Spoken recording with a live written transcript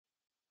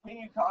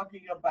continue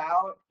talking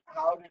about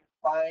how to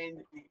find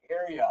the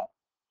area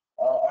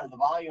or the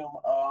volume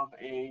of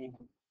a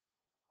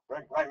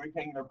right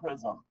rectangular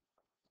prism.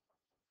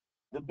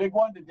 The big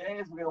one today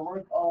is we're going to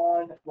work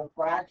on the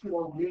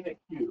fractional unit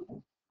cube.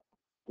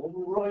 This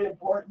is really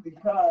important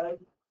because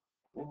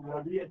in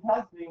the VIA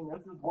testing,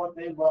 this is what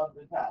they love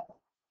to test.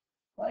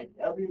 Like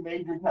every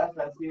major test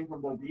I've seen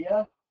from the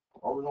VIA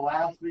over the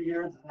last 3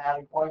 years has had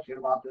a question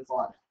about this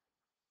on it.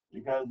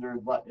 Because there's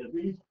at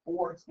least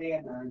 4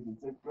 standards in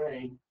 6th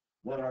grade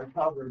that are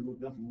covered with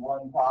this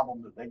one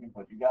problem that they can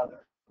put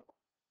together.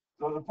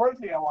 So the first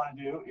thing I want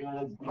to do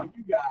is get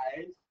you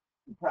guys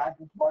to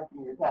practice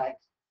marking your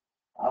text.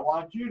 I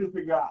want you to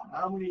figure out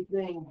how many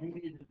things you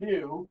need to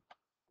do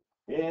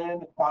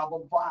in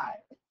problem 5.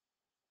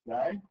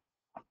 Okay?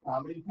 How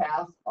many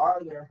tasks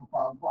are there for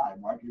problem 5?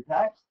 Mark your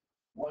text.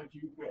 Once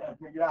you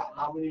figure out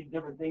how many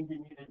different things you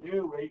need to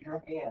do, raise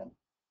your hand.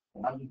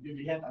 And I'll just give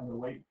you a hint. I'm going to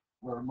wait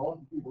for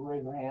most people to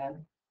raise their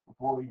hand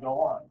before we go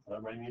on. So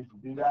everybody needs to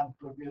do that as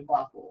quickly as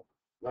possible.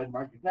 Go ahead and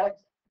mark your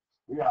text.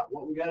 Figure out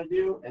what we got to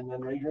do, and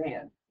then raise your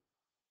hand.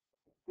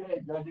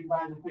 Okay, judging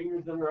by the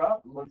fingers that are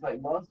up, it looks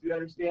like most of you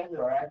understand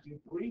there are actually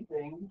 3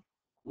 things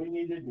we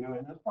need to do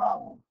in this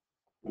problem.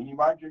 When you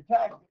mark your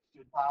text, it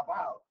should pop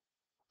out.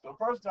 So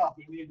first off,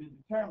 we need to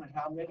determine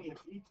how many of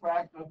each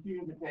fractional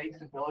cube it takes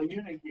to fill a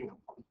unit cube.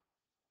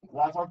 So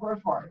that's our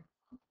first part.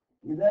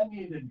 We then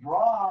need to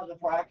draw the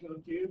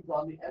fractional cubes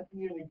on the empty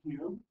unit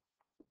cube,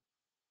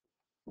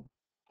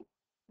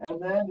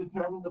 and then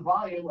determine the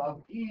volume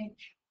of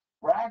each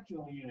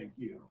fractional unit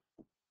cube.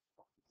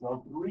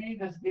 So 3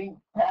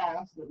 distinct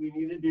tasks that we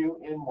need to do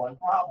in one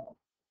problem.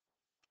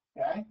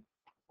 Okay?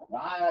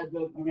 Now,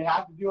 do we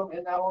have to do them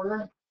in that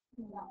order?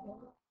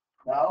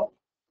 No.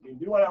 You can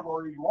do whatever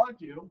order you want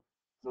to.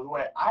 So the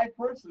way I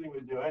personally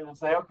would do it is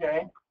say,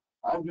 okay,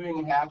 I'm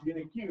doing a half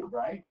unit cube,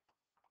 right?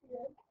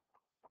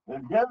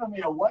 They've given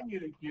me a 1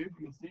 unit cube,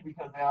 you can see,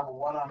 because they have a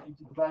 1 on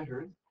each of the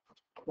measures.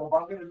 So if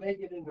I'm going to make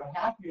it into a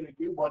half unit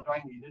cube, what do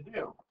I need to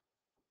do?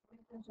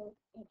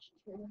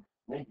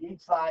 Make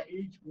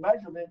each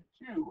measurement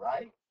 2,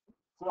 right?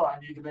 So I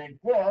need to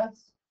make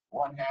this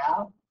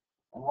 1/2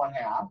 and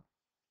 1/2.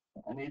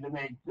 I need to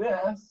make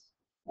this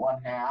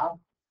 1/2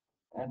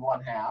 and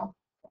 1/2.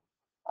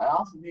 I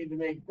also need to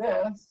make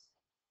this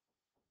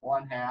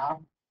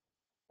 1/2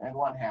 and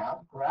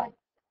 1/2, correct?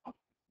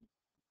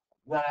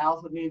 Then I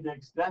also need to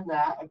extend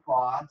that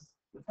across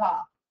the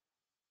top.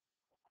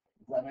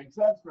 Does that make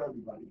sense for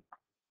everybody?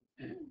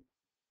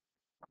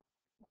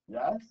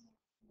 Yes?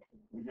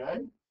 We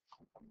good?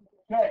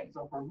 Okay,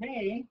 so for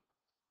me,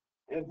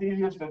 it's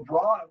easiest to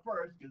draw it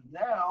first because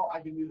now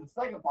I can do the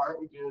second part,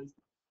 which is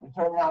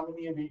determine how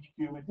many of each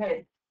cube it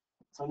takes.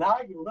 So now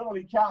I can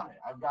literally count it.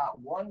 I've got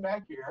 1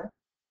 back here,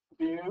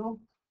 2,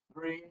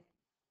 3,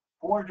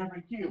 4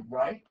 different cubes,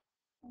 right?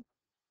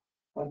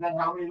 But then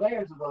how many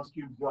layers of those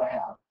cubes do I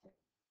have?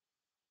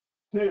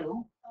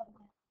 2.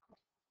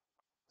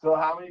 So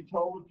how many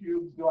total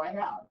cubes do I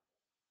have?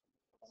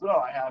 So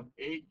I have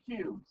 8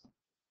 cubes.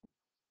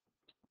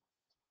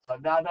 So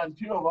I've now done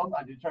 2 of them.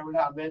 I determined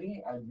how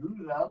many. I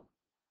drew them.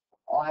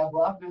 All I have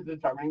left is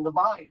determining the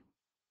volume.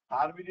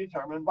 How do we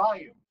determine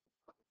volume?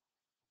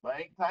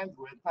 Length times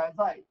width times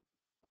height.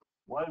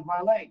 What is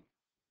my length?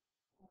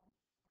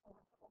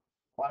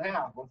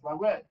 1/2. What's my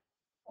width?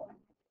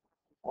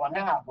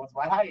 1/2. What's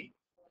my height?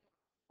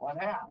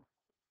 1/2.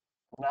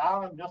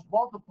 Now I'm just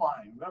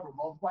multiplying. Remember,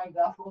 multiplying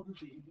decimals is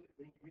the easiest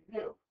thing you can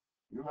do.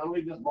 You're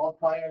literally just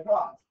multiplying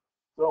across.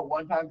 So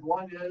 1 times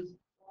 1 is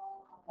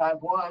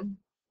times 1,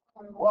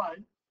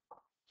 1.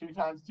 2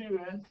 times 2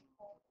 is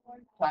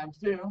times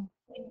 2,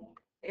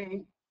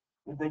 8.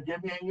 Did they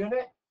give me a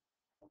unit?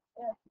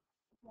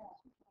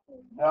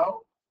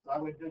 No. So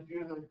I'm going to just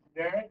use a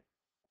generic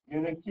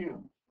unit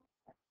cube.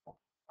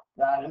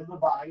 That is the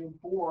volume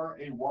for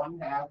a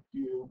 1/2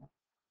 cube,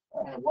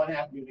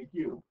 1/2 unit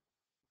cube.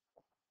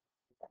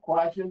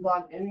 Questions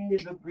on any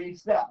of the 3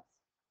 steps?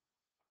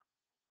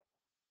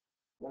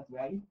 Yes,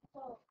 Maddie?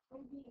 So for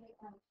the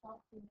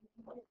top two, you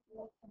get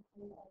real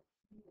complete,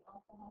 you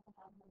also have to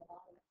have them in the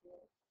bottom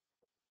here.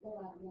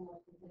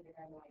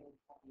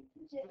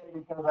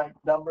 Because I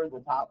numbered the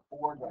top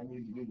 4, do I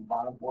need to do the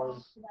bottom 4?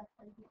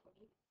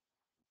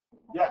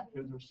 Yeah,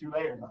 because there's 2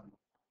 layers on it.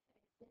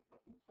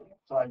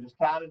 So I just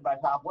counted my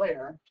top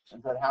layer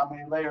and said how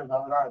many layers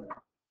of it are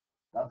there.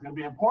 That's going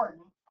to be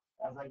important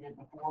as I get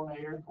to 4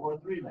 layers or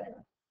 3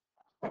 layers.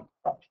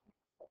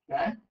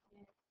 Okay?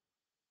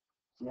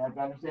 So you have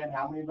to understand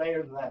how many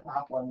layers of that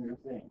top one you're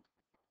seeing.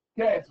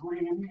 Okay, so we're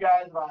going to give you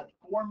guys about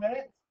 4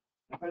 minutes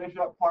to finish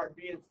up part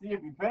B and C.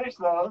 If you finish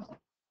those,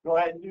 go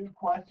ahead and do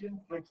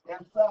questions 6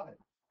 and 7.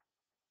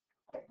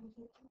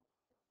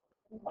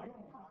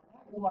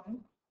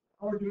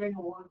 We're doing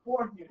a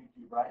 1/4 unit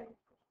cube, right?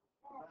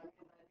 That means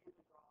I need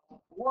to draw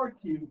 4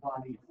 cubes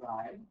on each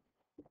side.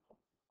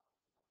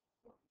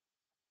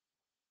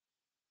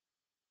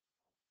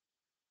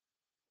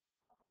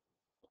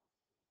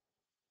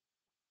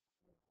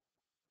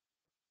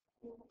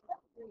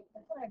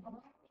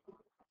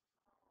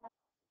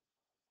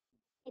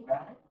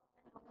 Okay.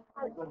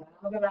 So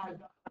now that I've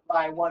done it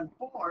by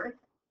 1/4,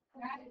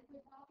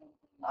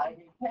 I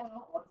can count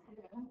once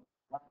again.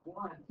 Like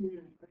 1,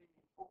 2, 3,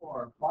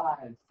 4,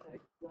 5,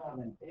 6,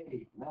 7,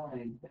 8,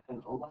 9,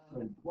 10,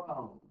 11,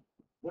 12,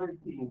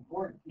 13,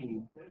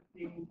 14,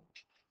 15,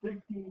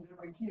 16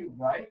 different cubes,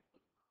 right?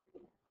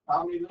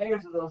 How many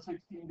layers of those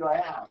 16 do I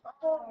have?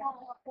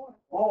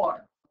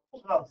 4.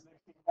 So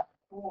 16 times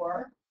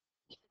 4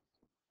 is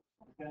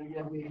going to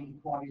give me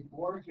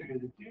 24. So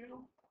the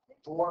 2.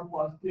 4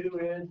 plus 2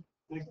 is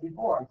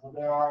 64. So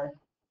there are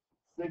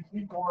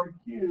 64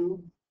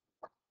 cubes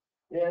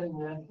in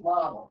this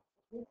model.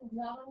 This is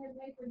not on your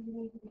paper, you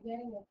need to be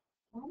getting it.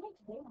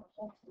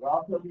 We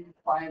also need to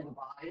find the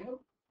volume.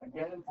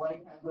 Again, it's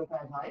length times width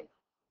times height.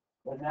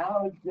 But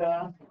now it's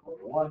just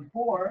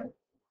 1/4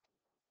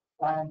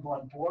 times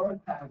 1/4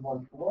 times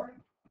 1/4.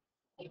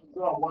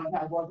 So 1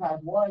 times 1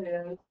 times 1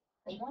 is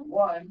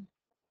 1.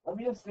 Let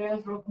me just say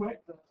this real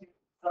quick.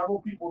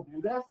 Several people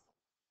do this.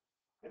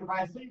 If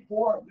I see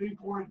 3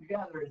 4s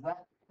together, is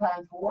that 3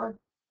 times 4?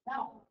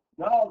 No.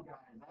 No,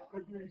 guys. That's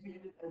what you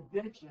repeated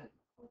addition.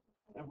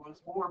 If it was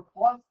 4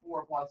 plus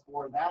 4 plus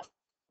 4, that's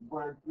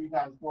where 3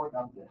 times 4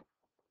 comes in.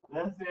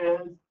 This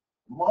is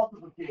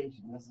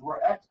multiplication. This is where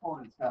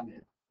exponents come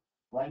in.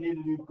 So I need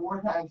to do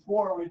 4 times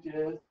 4, which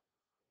is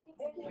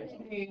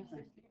 16.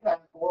 16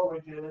 times 4,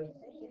 which is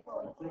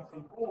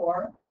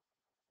 64.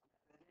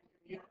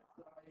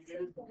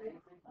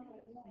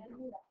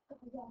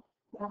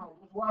 Now, I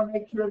just want to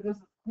make sure this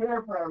is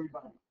clear for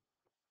everybody.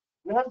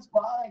 This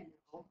volume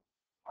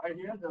right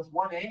here, this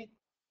 1/8,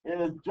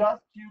 is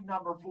just cube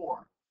number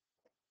 4.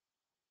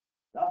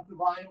 That's the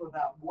volume of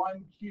that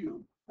one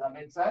cube. Does that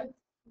make sense?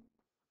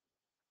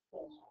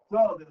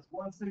 So this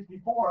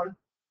 1/64,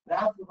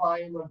 that's the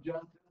volume of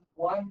just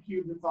one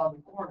cube that's on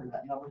the corner,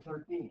 that number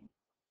 13.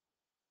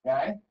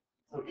 Okay?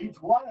 So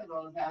each one of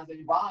those has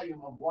a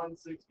volume of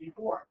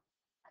 1/64,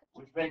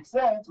 which makes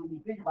sense when you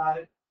think about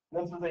it.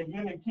 This is a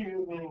unit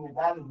cube, meaning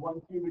that is 1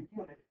 cubic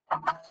unit.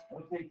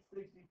 It takes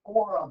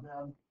 64 of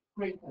them to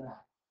equate to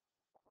that.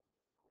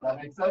 That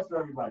makes sense for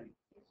everybody.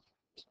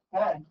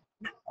 Okay.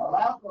 Our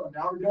last one.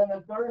 Now we're doing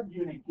a third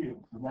unit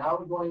cube. So now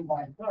we're going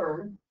by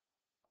third.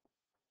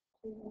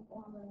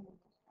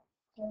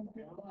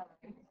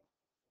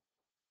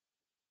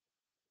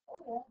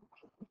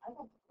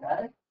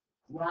 Okay.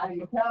 Now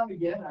you count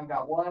again. I've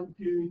got 1,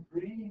 2,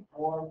 3,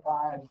 4,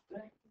 5,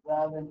 6,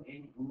 7,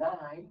 8,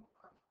 9.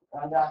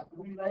 I've got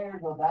 3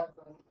 layers of that.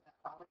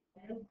 How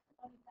many cubes?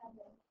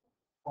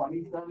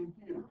 27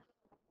 cubes.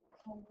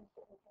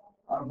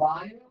 Our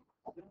volume,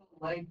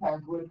 length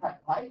times width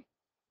times height.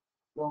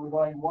 So we're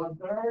going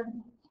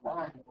 1/3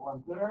 times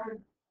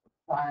 1/3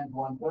 times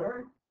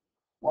 1/3.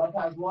 1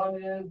 times 1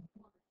 is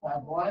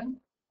times 1.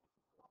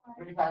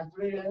 3 times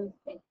 3 is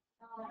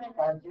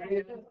times 3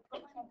 is.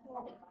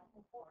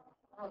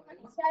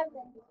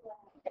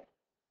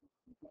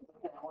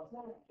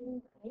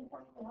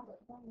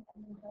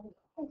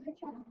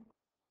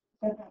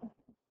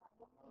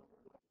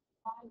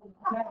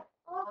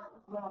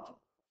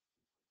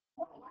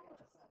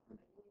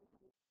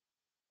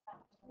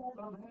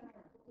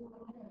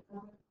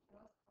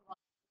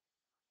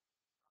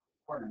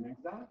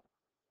 Makes sense?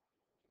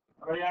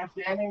 Are you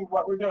understanding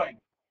what we're doing?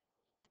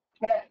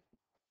 Okay.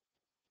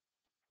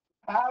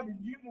 How did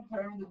you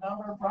determine the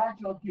number of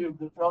fractional cubes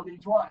that filled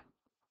each one?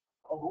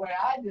 Well, the way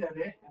I did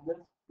it, and this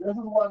is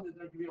one that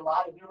there could be a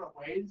lot of different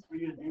ways for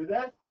you to do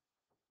this.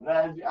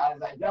 But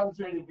as I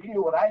demonstrated to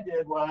you, what I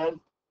did was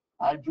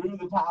I drew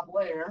the top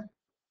layer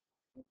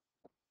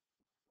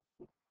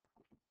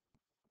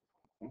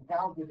and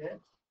counted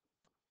it.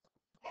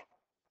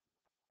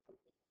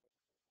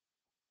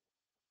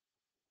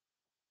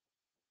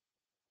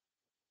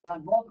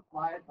 And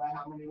multiply it by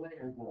how many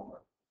layers there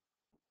were.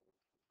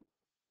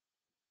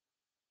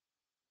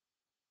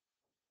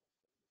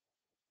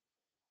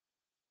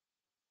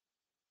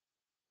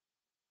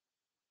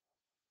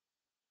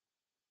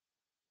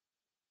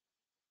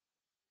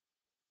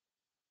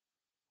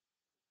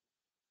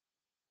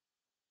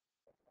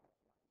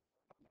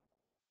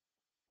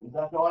 Is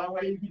that the only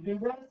way you could do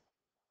this?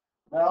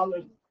 Well,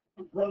 there's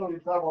literally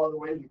several other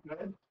ways you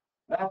could.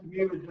 That to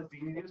me was just the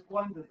easiest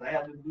one, since I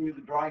had to do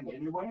the drawing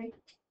anyway,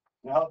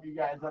 to help you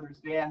guys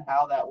understand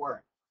how that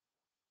works.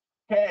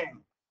 Okay,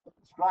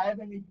 describe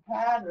any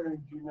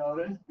patterns you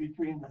notice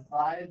between the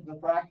size of the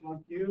fractional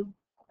cube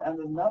and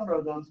the number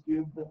of those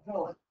cubes that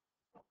fill it.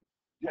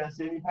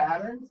 Just any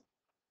patterns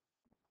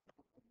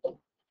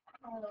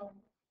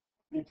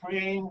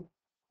between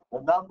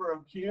the number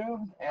of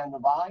cubes and the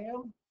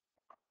volume?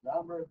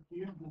 Number of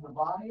cubes and the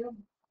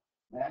volume?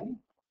 Maddie?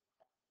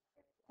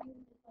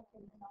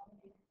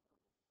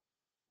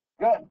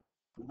 Good.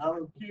 The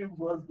number of cubes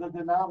was the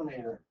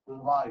denominator for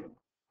the volume.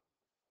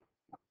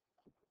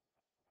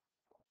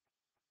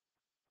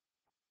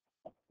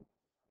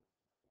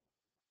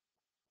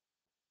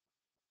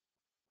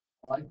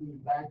 I like the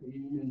fact that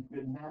you use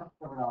good math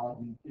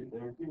terminology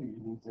there too,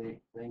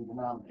 using same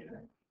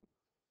denominator.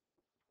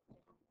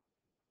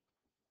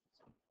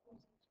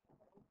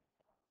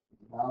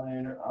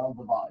 Denominator of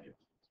the volume.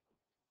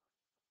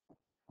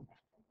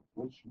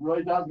 which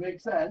really does make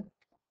sense.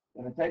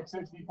 If it takes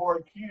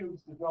 64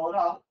 cubes to fill it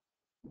up,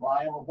 the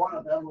volume of one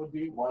of them would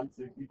be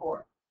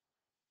 164.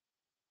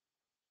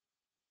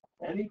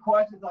 Any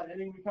questions on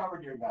anything we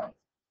covered here, guys?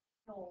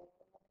 No.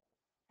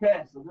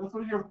 Okay, so this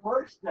was your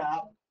first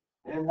step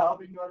in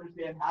helping you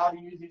understand how to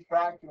use these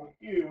fractional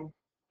cubes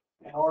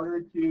in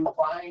order to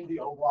find the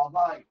overall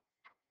volume.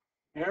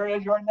 Here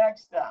is your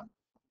next step.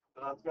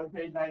 So let's go to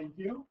page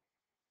 92.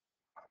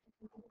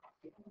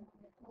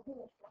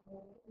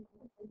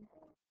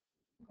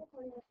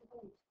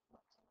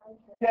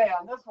 Okay,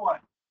 on this one,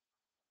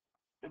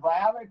 if I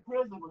have a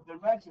prism with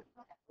dimensions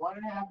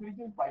 1.5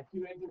 inches by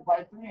 2 inches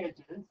by 3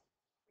 inches,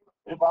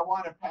 if I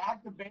want to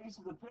pack the base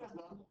of the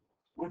prism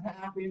with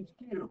 1/2 inch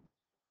cube.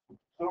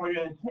 So we're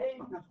going to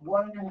take this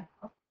 1.5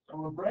 and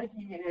we're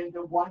breaking it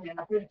into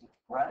 1/2 inches,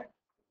 correct?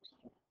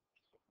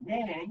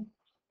 Meaning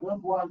this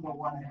one's a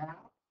 1/2,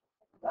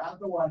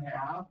 that's a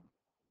 1/2,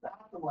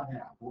 that's a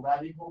 1/2. Will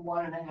that equal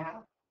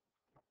 1.5?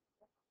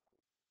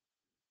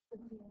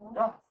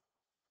 Yes.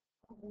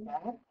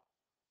 Okay.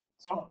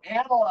 So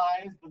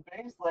analyze the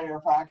base layer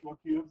fractional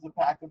cubes to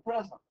pack the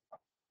prism.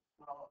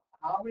 So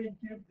how many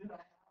cubes did I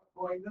have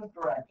going this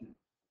direction?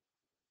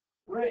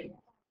 3.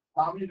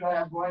 How many do I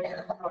have going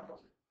this direction?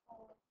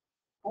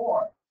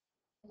 4.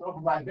 So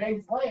for my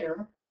base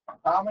layer,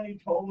 how many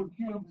total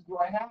cubes do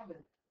I have in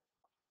it?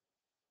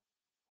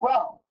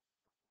 12.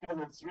 Because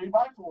it's 3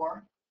 by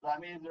 4, so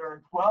that means there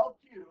are 12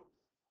 cubes.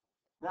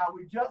 Now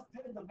we just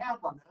did the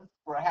math on this.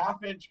 For a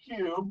 1/2 inch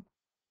cube,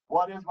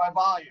 what is my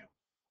volume?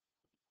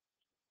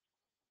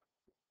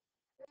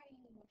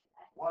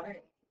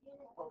 1/8.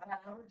 Will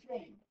that ever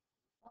change?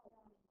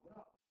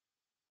 No.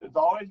 It's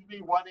always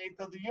be 1/8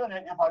 of the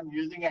unit if I'm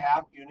using a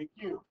 1/2 unit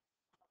cube.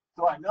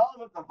 So I know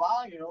that the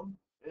volume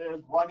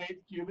is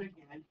 1/8 cubic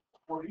inch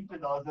for each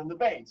of those in the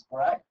base,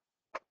 correct?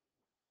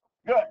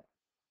 Good.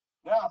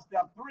 Now,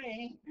 step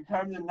 3,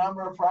 determine the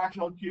number of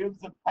fractional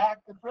cubes that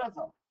pack the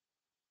prism.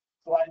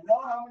 So I know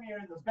how many are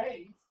in the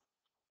base,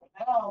 but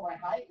now my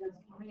height is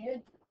 3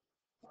 inches.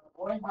 So I'm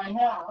going by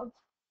halves.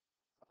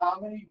 How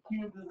many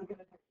cubes is it going to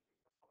take?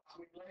 How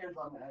many layers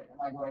am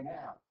I going to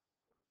have?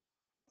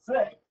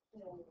 6.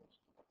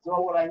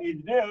 So what I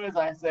need to do is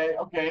I say,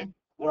 okay,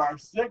 there are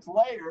 6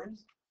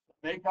 layers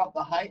that make up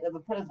the height of the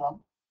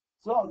prism.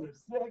 So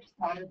there's 6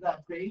 times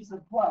that base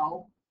of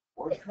 12,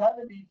 or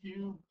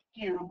 72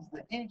 cubes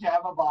that each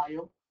have a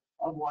volume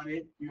of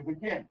 1/8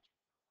 cubic inch.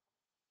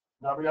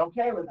 Is everybody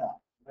okay with that?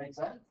 Make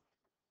sense?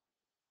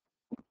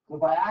 So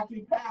if I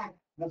actually packed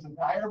this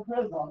entire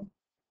prism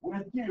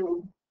with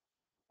cubes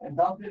and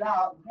dumped it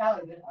out and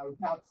counted it, I would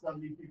count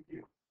 72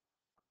 cubes.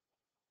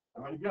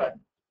 Everybody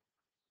good?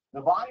 The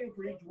volume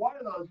for each one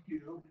of those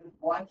cubes is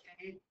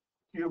 1/8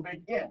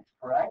 cubic inch,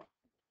 correct?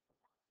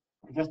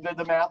 We just did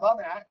the math on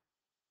that.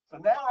 So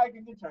now I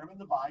can determine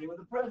the volume of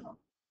the prism.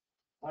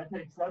 So I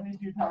take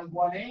 72 times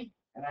 1/8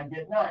 and I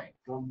get 9.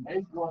 So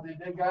basically what they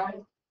did,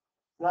 guys,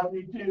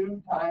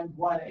 72 times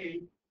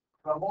 1/8.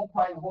 So I'm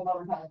multiplying the whole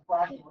number times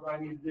fraction. What do I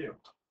need to do?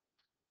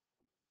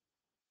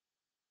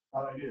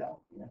 How do I do that?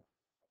 Yeah.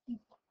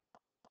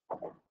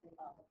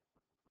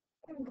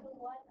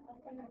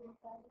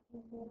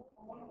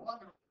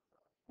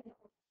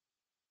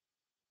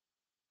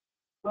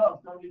 So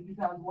 72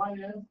 times 1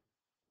 is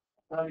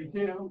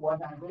 72. 1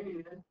 times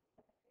 8 is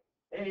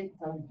 8.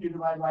 72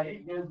 divided by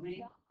 8 gives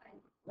me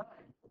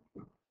 9.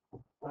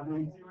 So do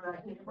you see where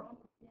that came from?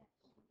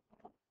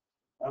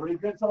 Everybody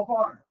good so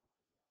far?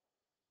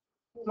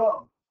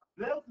 So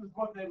this is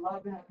what they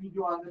love to have you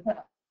do on the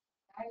test.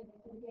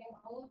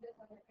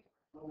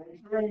 So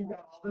make sure you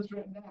got all this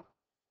written down.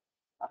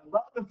 I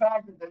love the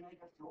fact that they make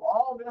us do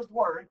all this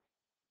work,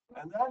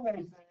 and then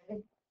they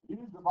say,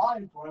 use the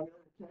volume formula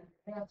to check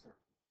your answer.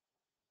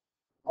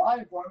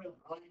 Volume formula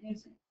is really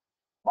easy.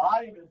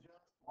 Volume is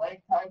just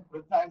length times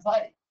width times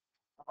height.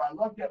 If I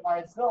look at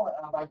my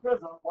my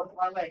prism, what's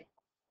my length?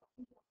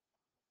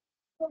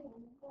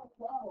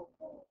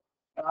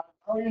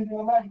 I'm using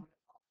a measurement.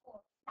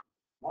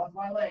 What's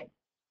my length?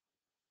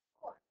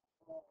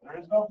 There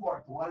is no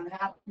 4.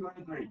 1.5, 2,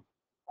 and 3.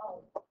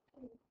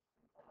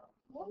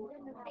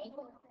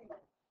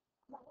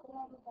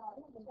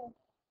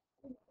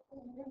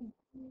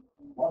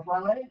 What's my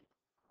length?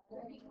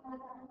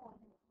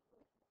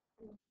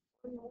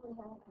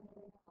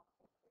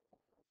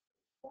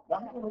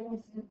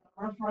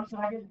 First for a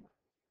second.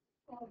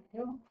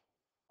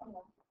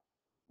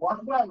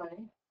 What's my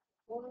length?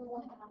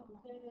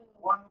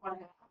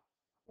 1.5.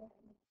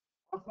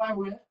 What's my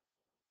width?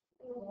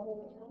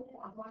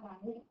 What's my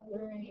height?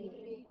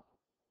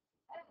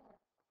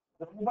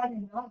 Does anybody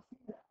not see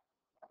that?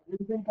 I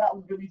didn't think that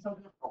was going to be so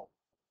difficult.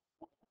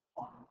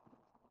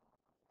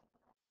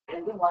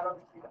 And then why don't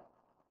you see that?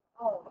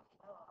 Oh,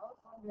 no, I was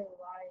wondering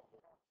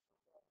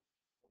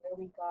where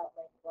we got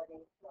like what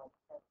is like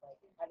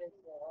how does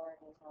the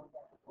orange or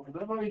something? We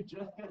literally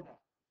just did that.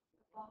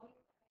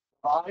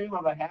 Volume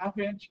of a 1/2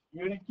 inch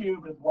unit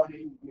cube is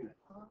 1/8 units.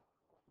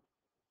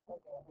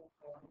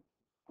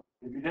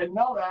 If you didn't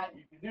know that,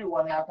 you can do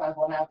 1/2 times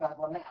 1/2 times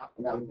 1/2,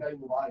 and that would tell you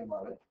the volume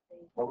of it.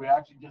 But we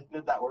actually just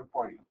did that work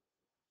for you.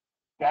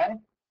 Okay?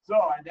 So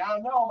I now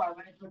know my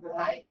length, width, and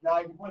height. Now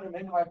I can put them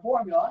into my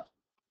formula.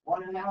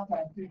 1.5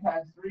 times 2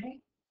 times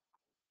 3.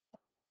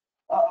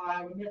 I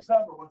have a mixed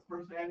number. What's the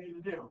first thing I need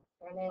to do?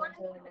 Turn it into an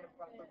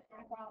improper.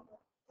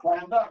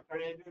 Slam dunk.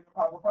 Turn it into the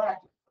proper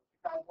fraction.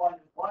 2 times 1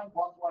 is 1,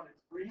 plus 1 is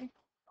 3.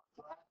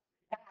 So that's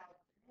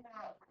 3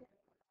 halves.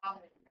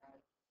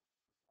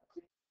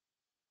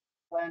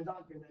 Slam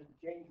dunk and then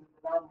change the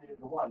denominator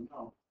to 1.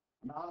 No.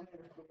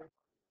 Denominator is clear.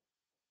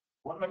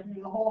 What do I do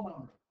to the whole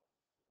number?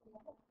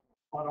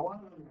 Put a 1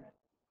 in there.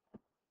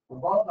 For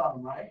both of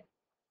them, right?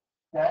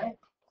 Okay?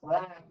 So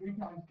then I have 3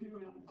 times 2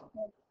 is 6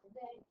 times 3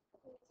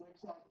 is 2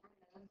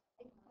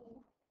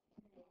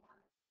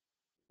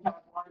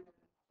 times 1 is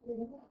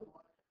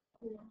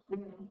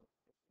 2.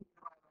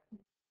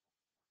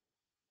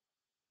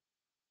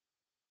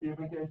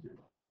 Unification.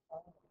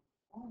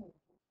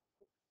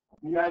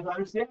 You guys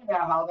understand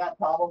now how that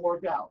problem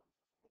worked out?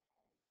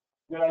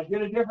 Did I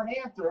get a different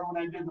answer when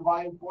I did the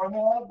volume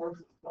formula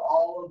versus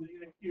all of the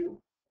unit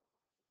cube?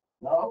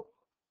 No.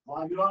 As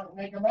long as you don't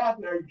make a math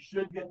there, you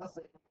should get the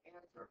same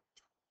answer.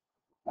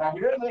 Now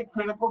here's a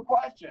critical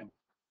question.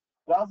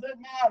 Does it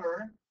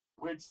matter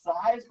which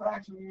size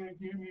fraction of unit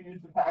cube you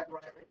use to pack the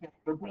right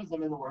rectangular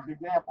prism in the work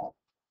example?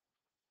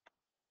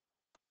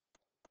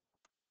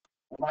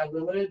 Am I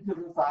limited to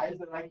the size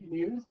that I can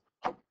use?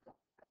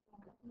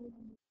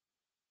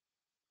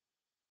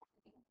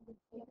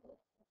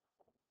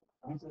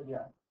 Who said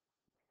yes?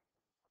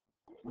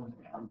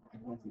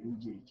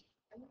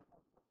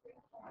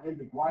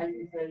 Why are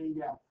you saying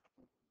yes?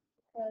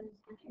 I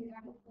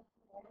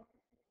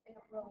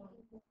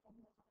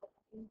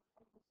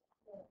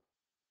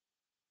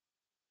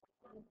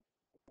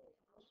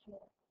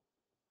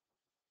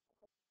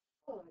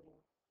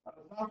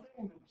was not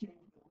saying to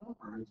change the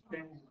number, it's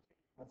changing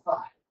the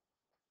size.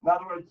 In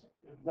other words,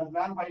 it doesn't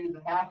matter if I use a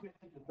half inch,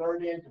 a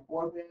third inch, a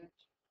fourth inch.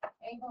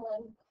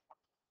 England,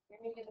 you're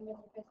going to get a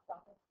Mr. Fist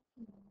office.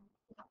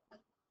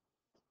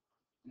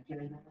 You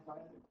change the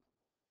size.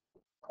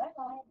 That's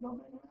all right.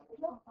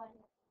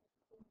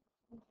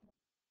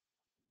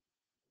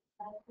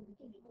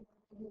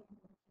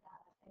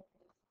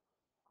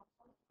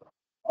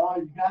 Oh,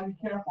 you gotta be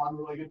careful. I'm a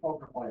really good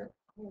poker player.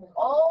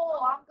 Oh,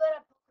 I'm good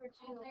at poker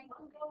too.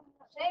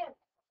 Sam,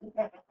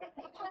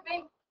 should be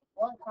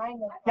one kind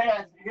of.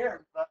 Okay,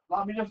 here,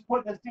 let me just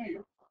put this to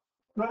you.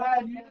 Could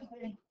I use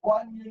a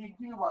 1 unit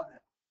cube on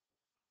this?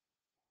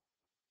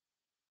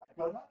 I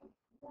could not.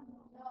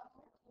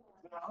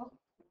 No.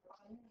 If I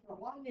use a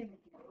 1 unit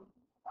cube,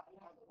 I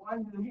have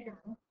 1 to here.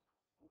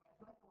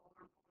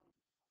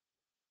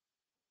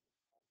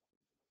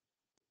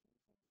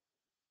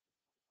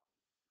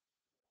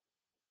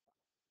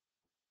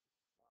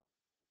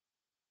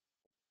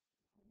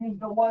 Use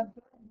the 1/3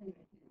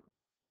 unit cube.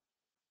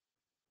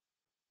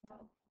 No.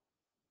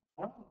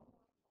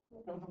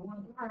 Because the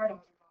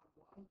 1/3,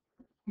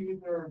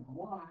 2/3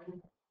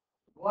 1,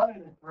 1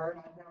 1/3,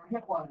 I'd never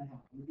hit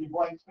 1.5. It'd be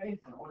blank space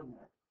there, wouldn't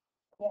it?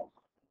 Yes.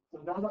 So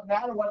it doesn't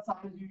matter what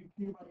size unit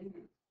cube I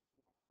use.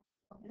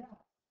 Yeah.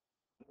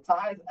 The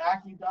size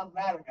actually does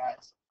matter,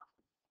 guys.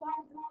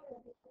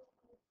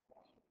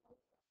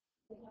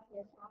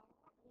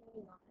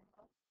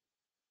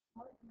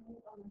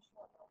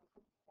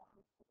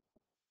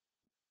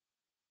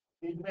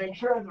 Need to make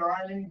sure there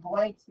aren't any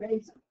blank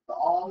spaces. So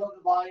all of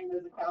the volume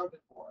is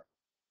accounted for.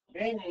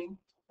 Meaning,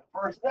 the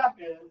first step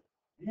is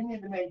you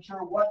need to make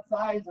sure what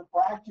size of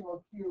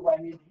fractional cube I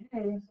need to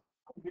use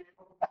to be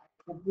able to pack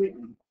it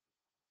completely.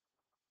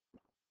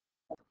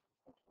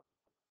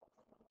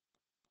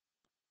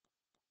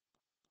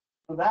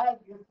 So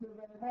that gets to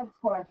the next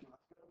question.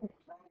 Let's go to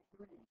page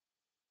 93.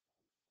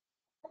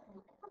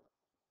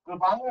 So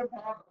if I'm going to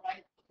pack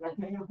like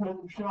rectangular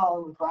prism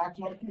shell with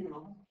fractional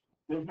cube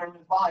to determine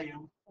its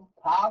volume,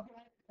 how can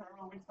I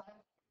determine which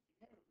size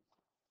to use?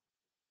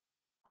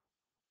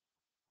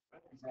 For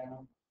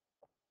example,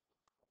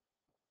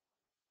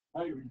 I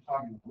know you were just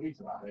talking to the police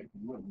about it.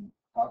 You wouldn't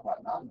talk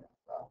about non-net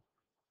stuff.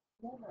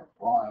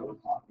 While I was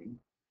talking.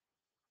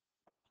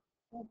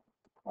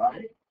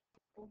 Right?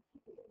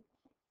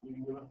 You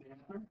can give us the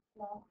answer?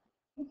 No.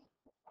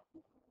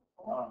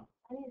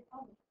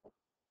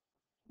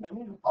 I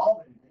need to solve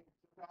anything.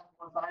 Just ask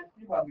what size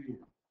cube I'm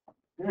using.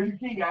 Here's your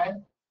key, guys.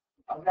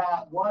 I've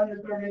got 1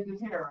 1/3 inches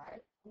here,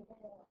 right?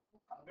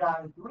 I've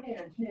got a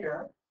 3-inch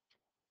here.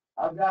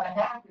 I've got a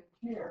 1/2 inch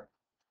here.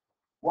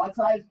 What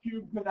size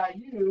cube could I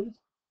use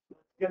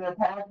that's going to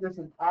pack this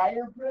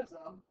entire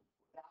prism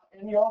without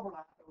any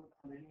overlap and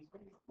without any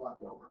space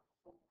left over?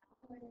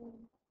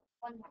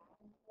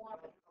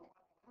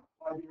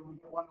 Why do we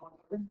get 1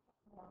 1/3?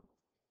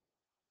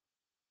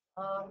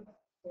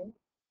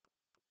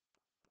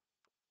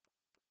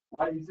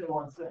 Why do you say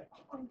 1/6?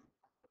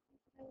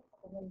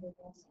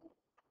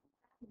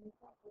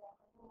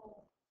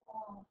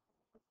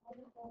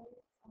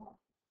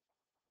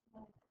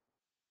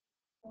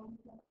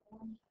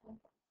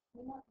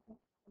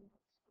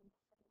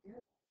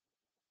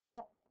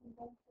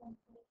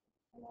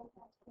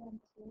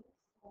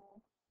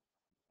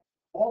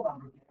 Hold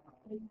on.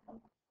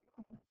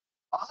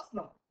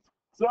 Awesome.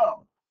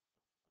 So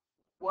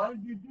what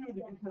did you do to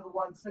get to the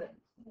 1/6?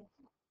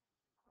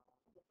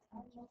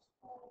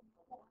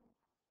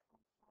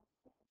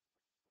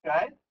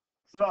 Okay,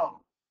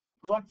 so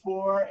look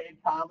for a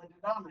common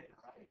denominator,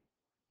 right?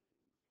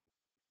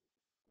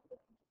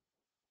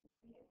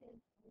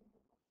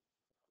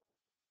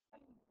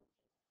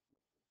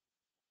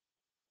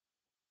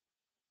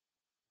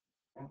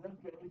 In this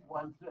case,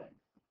 1/6.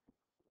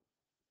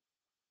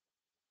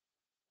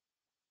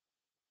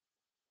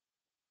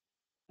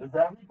 Does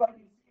everybody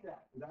see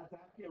that? That's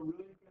actually a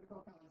really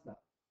critical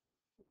concept.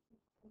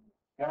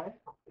 Okay?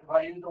 If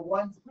I use a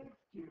 1/6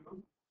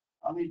 cube,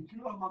 I'll need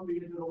two of them to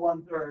get to the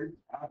 1/3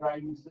 after I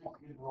use 6 to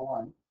get to the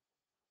 1.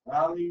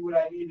 How many would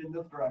I need in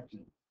this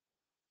direction?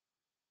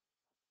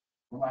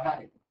 For my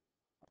height.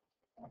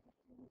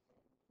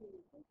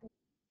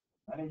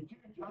 I need two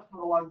just for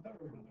the 1/3, but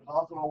there's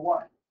also a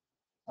 1.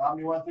 How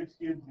many 1/6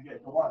 cubes to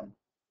get to 1?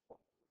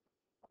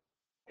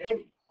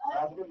 8.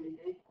 That's going to be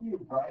 8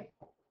 cubes, right?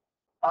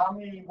 How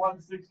many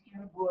 1/6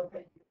 cubes will it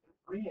take to get to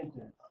 3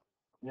 inches?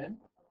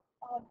 10?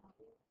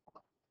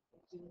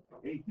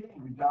 18.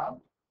 Good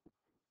job.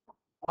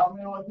 How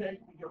many will it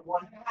take to get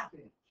 1/2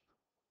 inch?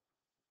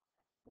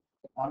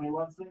 How many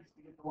 1/6 to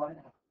get to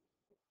 1/2?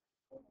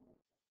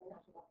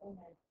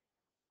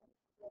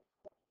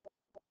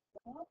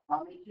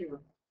 How many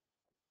cubes?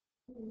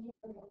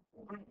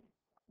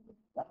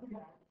 That's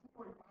okay.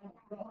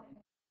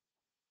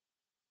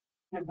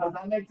 Does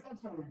that make sense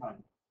for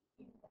everybody?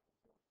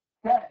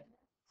 Okay,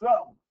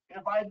 so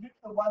if I do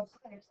the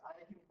 1/6, I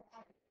can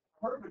pack it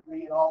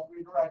perfectly in all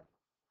three directions.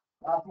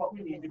 That's what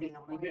we need to be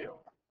able to do.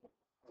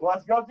 So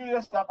let's go through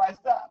this step by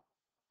step.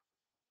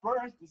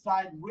 First,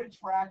 decide which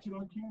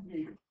fractional cube to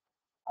use.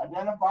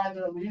 Identify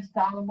the least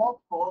common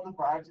multiple of the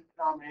fraction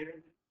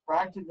denominators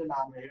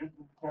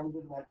to determine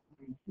the next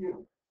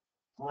cube.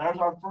 So there's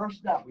our first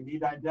step. We need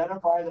to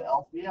identify the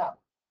LCM.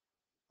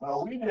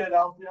 So we did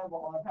LCM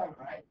all the time,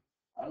 right?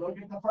 I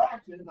look at the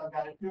fractions. I've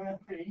got a 2 and a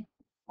 3.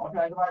 What can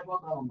I divide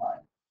both of them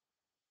by?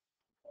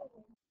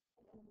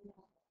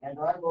 And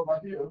divide both by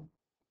 2.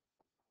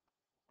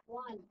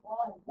 1.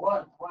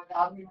 1.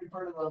 How do we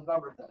refer to those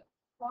numbers then?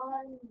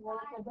 1.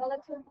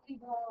 Relatively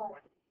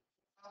broad.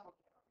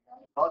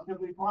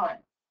 Relatively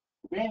prime.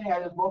 Meaning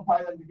I just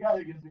multiply them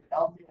together gives me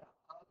LCM.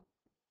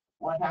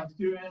 1 times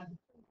 2 is,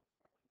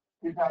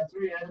 2 times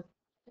 3 is,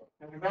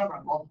 and remember,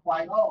 I'm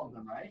multiplying all of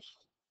them, right?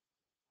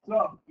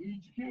 So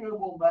each cube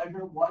will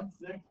measure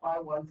 1/6 by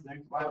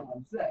 1/6 by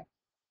 1/6.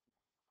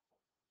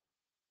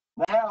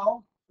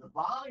 Now, the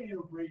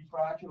volume for each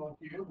fractional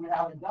cube, we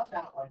haven't done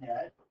that one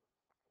yet.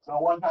 So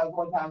 1 times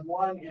 1 times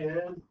 1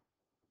 is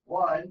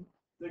 1.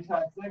 6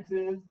 times 6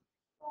 is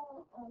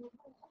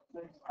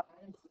 6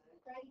 times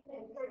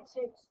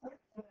 6.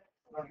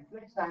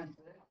 36 times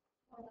 6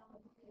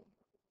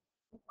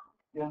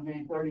 is going to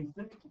be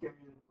 36.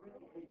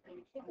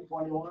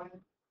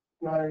 21,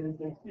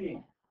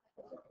 216.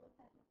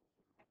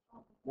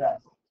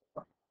 Yes.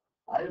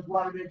 I just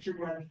want to make sure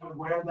you understood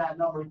where that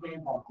number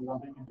came from. You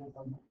don't think you did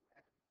something.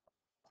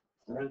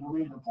 There is a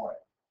reason for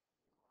it.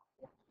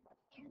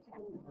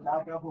 It's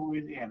not going from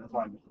Louisiana, that's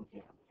why I'm just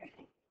looking.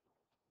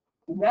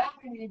 Now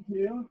we need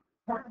to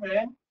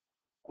determine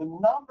the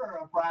number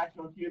of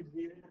fractional cubes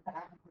needed to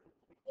pack the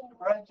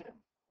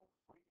differentiation.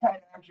 We kind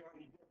of actually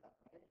already did that,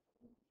 right?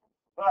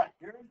 But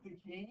here's the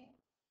key.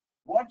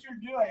 What you're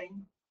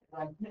doing is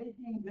I'm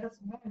taking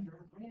this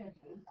measure, 3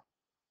 inches,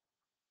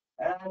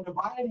 and I'm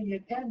dividing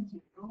it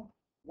into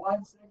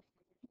 1/6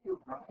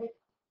 cubed, right?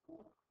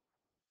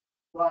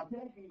 So I'm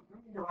taking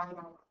 3 divided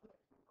by 6.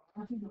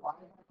 Aren't you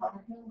dividing by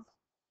fractions?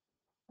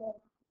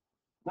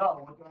 No,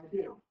 what do I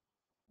do?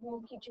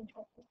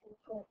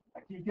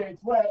 I keep getting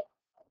split.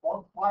 I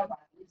multiply by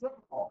the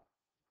reciprocal.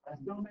 I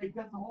still make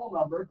this a whole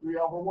number, 3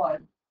 over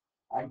 1.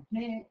 I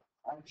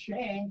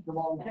change the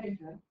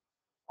multiplication.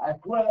 I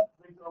flip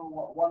 6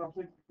 over 1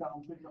 over 6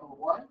 becomes 6 over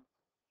 1.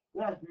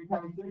 Then 3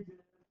 times 6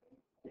 is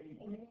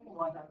 18.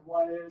 1 times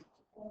 1 is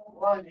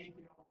 1.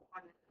 18 over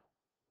 1 is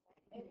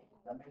 18.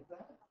 Does that make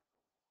sense?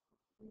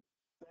 Same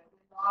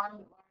thing on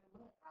the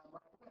width.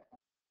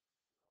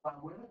 If I'm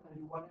with it, I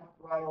do 1/2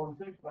 divided over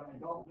 6, but I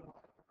don't divide by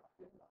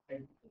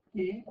fractions. I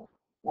keep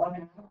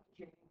 1/2,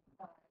 change the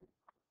time,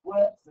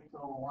 flip 6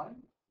 over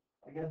 1.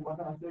 Again, 1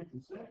 times 6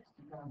 is 6.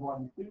 2 times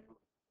 1 is 2.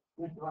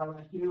 6 divided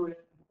by 2 is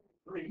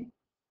 3.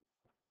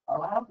 Our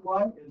last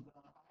one is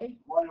height,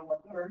 1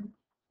 1/3.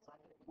 So I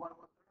take 1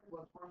 1/3.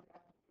 What's first?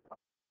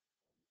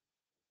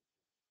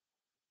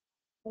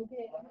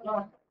 Okay.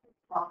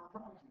 Proper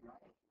function,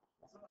 right?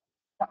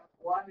 So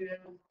 1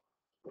 is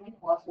 3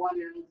 plus 1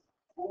 is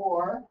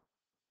 4.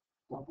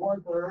 So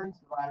 4/3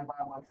 divided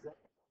by 1/6.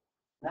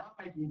 Now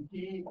I can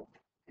keep,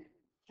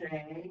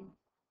 change,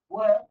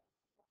 flip.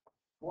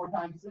 4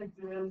 times 6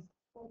 is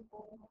 3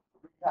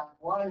 times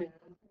 1 is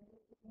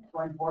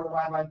 24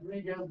 divided by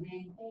 3 gives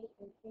me.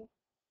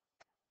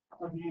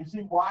 So do you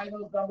see why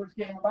those numbers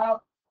came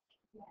about?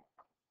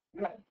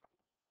 Good.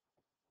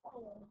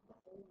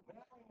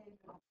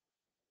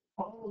 Total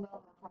number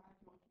of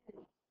fractional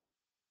cubes.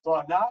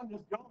 So now I'm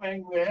just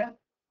going with,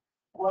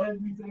 what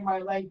did we say my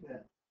length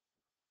is?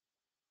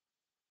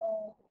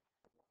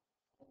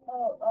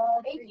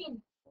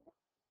 18.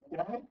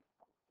 Okay,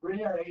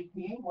 3 or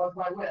 18, what's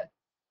my width?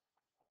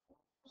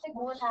 6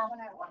 1/2.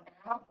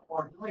 1/2,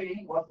 or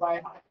 3, what's my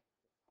height?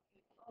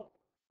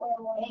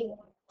 8.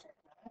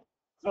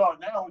 So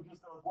now with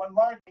just those one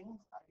markings,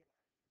 I get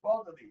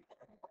both of these.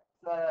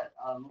 The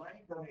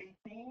length of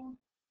 18,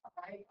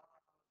 height of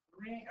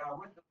 3,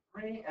 width of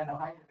 3, and a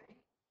height of 8.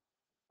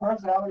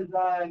 First, I would have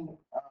done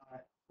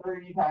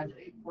 30 times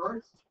 8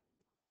 first.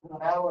 So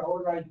now what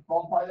order I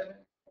multiply that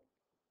in?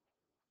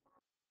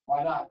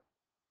 Why not?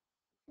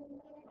 There's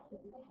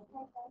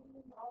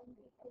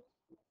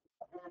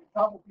a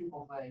couple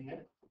people saying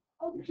it.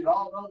 You should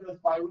all know this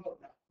by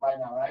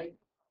now, right?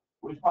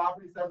 Which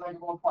property says I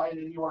can multiply it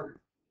in any order?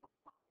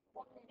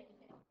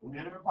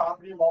 Linear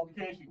property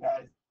multiplication,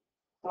 guys.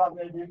 So I'm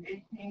going to do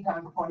 18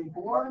 times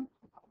 24.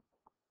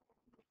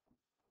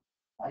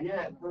 I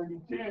get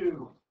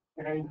 32.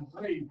 Carry the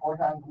 3. 4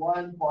 times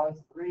 1 plus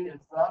 3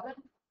 is 7.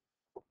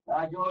 Now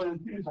I go to the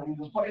 2, so I use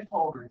a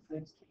placeholder,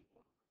 16.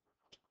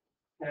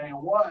 Okay,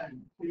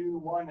 1, 2,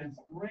 1 is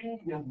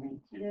 3, gives me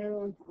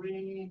 2,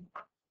 3,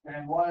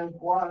 and 1 is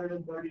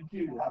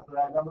 432. That's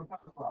where that number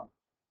comes from.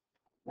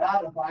 Now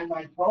to find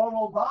my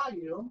total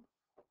volume,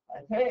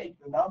 I take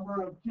the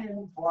number of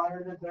cubes,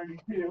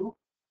 432,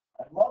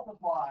 and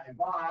multiply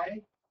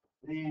by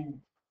the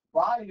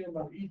volume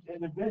of each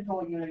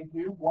individual unit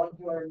cube,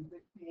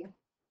 216.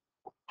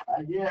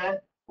 I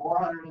get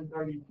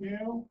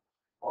 432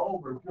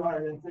 over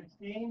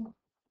 216,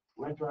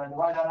 which when I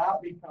divide that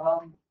out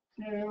becomes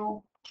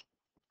 2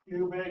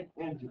 cubic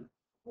inches.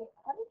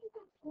 How did you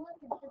get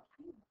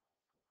 216?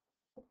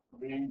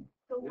 In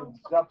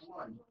step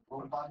 1,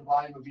 we'll find the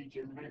volume of each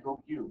individual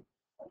cube.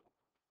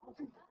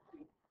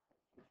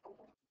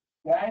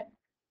 Okay?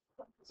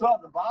 So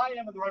the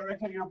volume of the right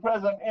rectangular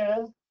prism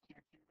is 2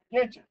 cubic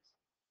inches.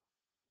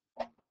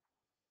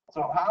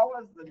 So how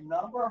is the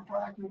number of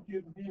fractional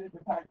cubes needed to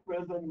pack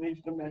prism in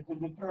each dimension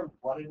determined?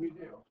 What did we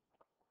do?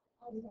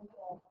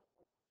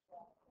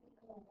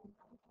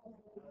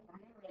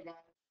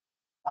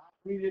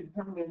 We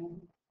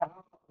determined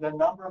the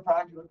number of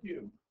fractional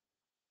cubes.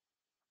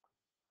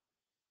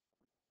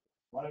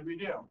 What did we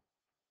do?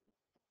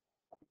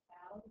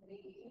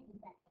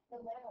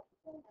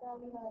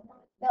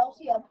 The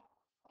LCM.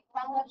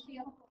 Found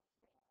LCM.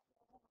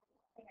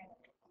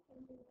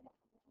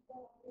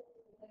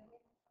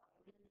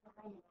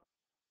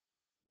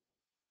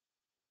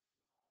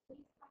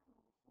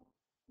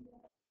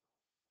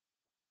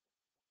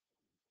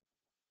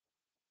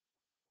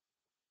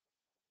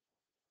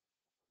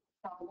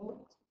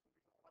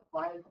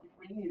 Find if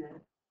we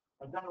needed,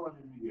 but then what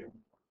did we do?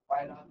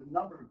 Find out the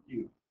number of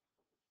cubes.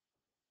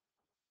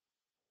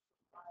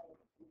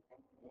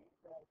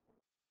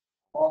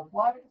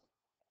 Multiply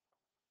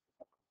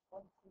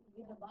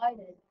You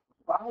divided.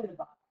 divided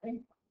by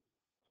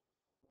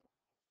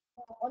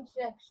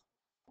 1/6.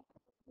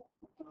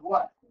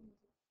 what?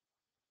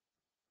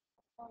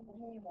 On the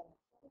table.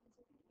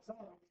 So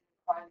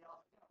find the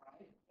LCM,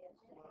 right?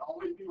 Will it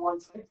always be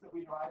 1/6 that we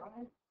divide by?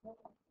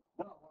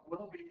 No, what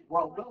will be that we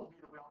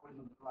always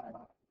divide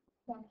by?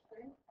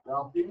 The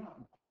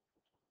LCM.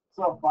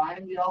 So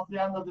find the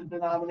LCM of the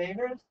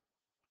denominators.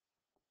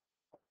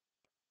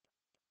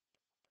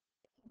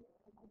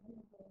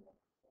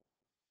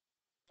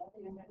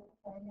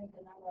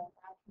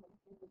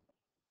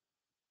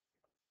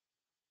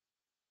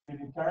 To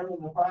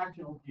determine the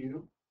fractional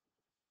cube.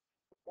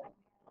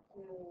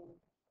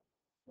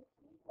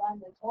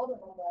 Find the total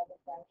number of the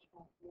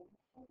fractional cube.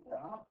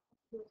 Yeah.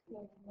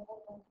 Then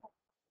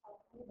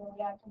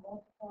you have to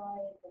multiply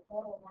the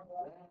total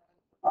number.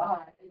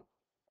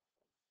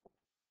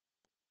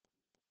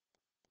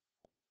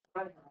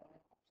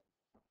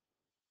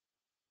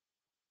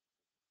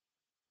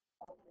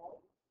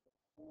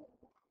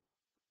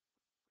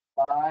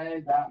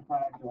 By that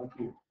fractional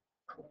cube.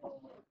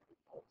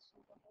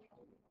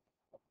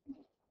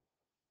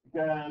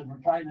 Because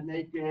we're trying to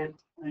make it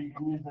so you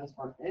can use this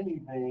for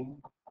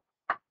anything,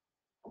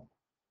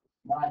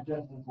 not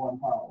just as one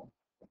problem.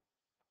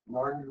 In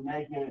order to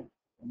make it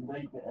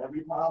relate to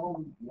every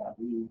problem, you have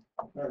to use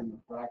a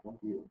certain fractional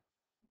cube.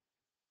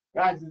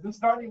 Guys, is this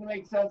starting to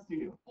make sense to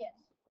you? Yes.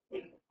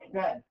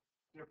 Okay.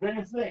 Your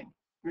biggest thing,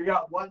 figure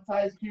out what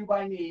size cube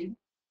I need.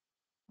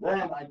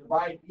 Then I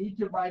divide each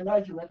of my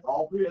measurements,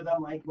 all 3 of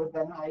them, length, width,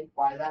 and height,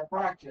 by that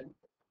fraction.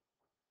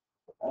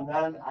 And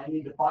then I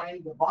need to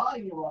find the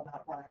volume of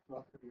that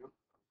fractional cube.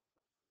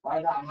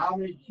 Find out how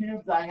many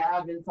cubes I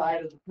have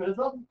inside of the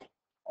prism,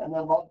 and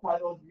then multiply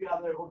those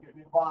together, it will give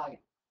me the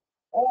volume.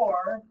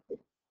 Or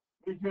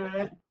we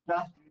could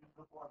just use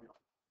the formula.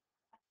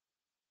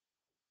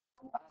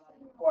 I like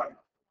the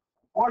formula.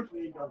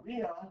 Fortunately,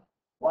 Dovia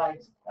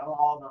likes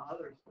all the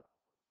other stuff.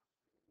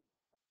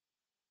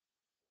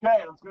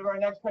 Okay, let's go to our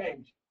next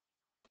page.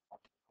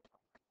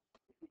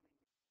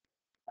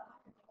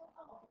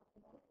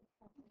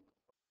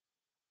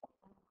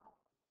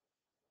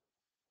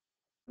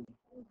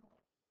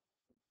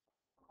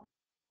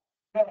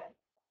 Okay,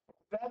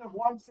 instead of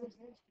 1/6 inch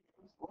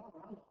cubes, well, I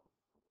don't know.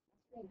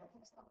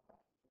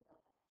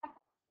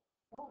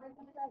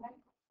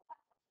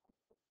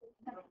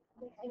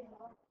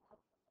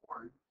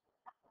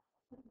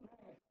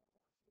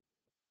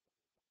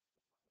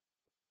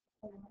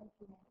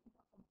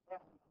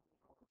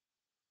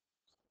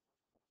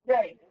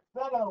 Okay,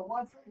 instead of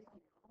 160,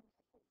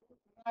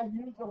 I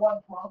use the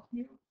 112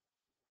 cube.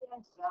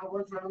 Yes, That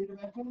works for every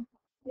dimension?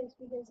 yes,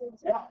 because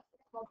it's. Yeah.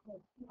 Okay.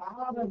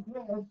 How does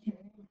this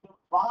change the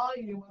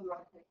volume of the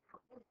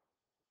rectangle?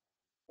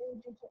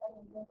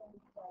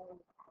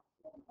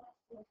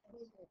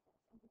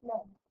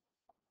 No.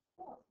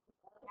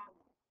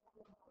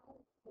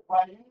 If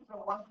I use the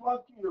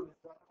 112 cube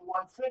instead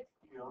of 16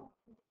 cube,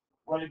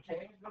 would it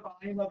change the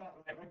volume of that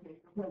rectangle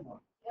prism?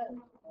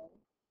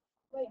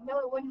 Wait, no,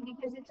 it wouldn't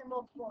because it's a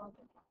multiple.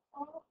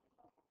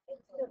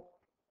 It's the.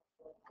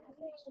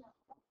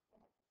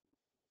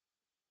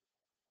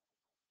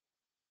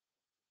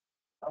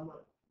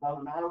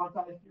 Doesn't matter what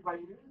size cube I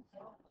use?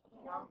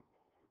 No.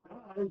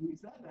 We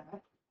said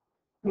that.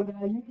 Could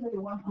I use a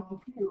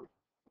 112 cube?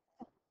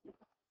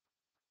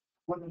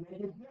 Would it make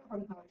a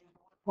difference if I use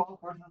the 112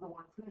 versus the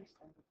 16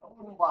 and the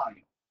total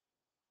volume?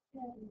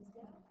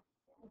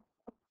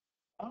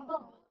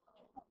 Oh.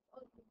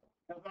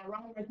 Because that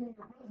right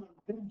rectangle prism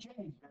didn't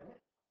change, did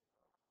it?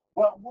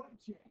 What would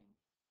change?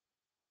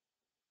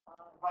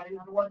 If I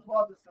use the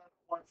 112 instead of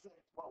 16,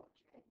 what would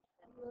change?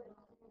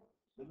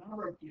 The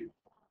number of cubes.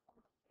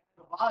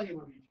 The volume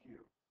of each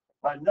cube.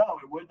 But no,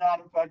 it would not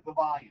affect the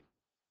volume.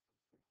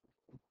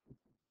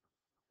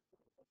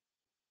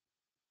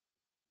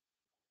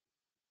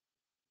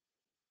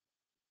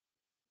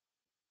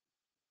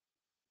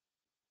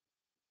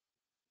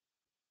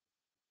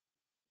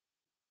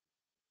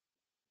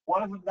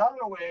 What is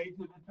another way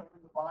to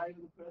determine the volume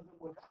of the prism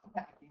without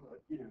packing a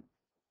cube?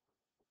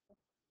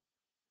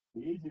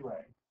 The easy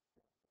way.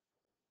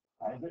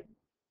 Isaac?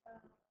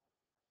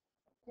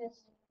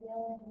 Just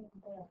filling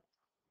the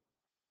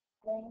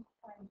length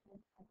times the.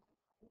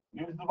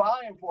 Use the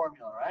volume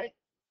formula, right?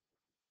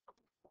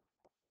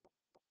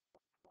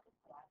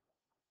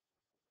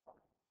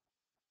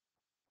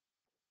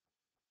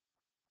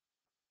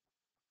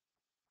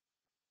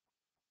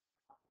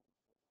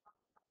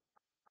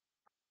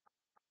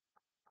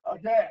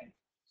 Okay.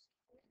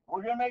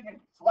 We're going to make a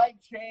slight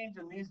change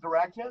in these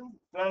directions.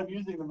 Instead of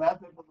using the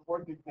method for the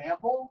worked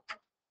example,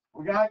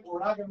 we're not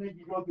going to make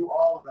you go through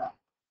all of that.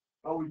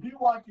 But we do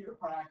want you to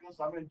practice.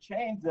 I'm going to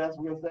change this.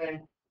 We're going to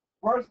say,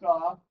 first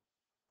off,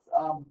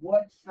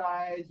 what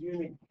size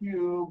unit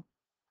cube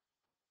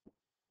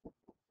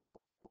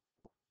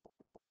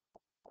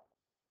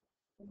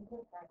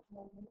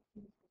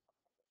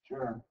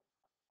Sure.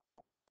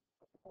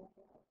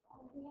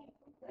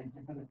 Thank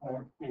you for the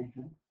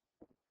clarification.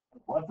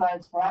 What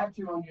size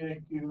fractional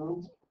unit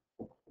cube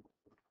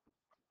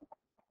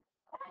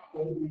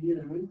can we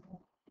use?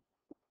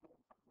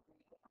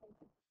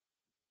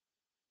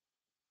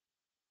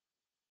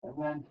 And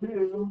then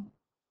two,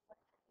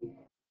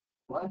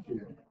 bless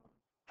you,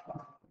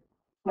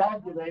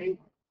 calculate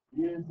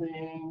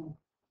using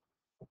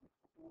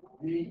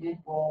V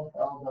equals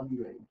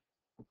LWH.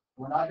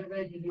 We're not going to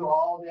make you do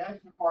all the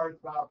extra parts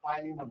about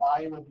finding the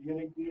volume of the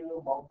unit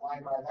cube,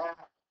 multiplying by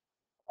that.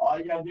 All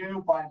you got to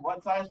do, find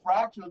what size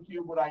fractional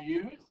cube would I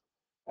use,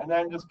 and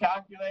then just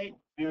calculate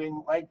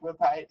doing length with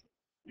height.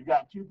 You've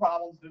got two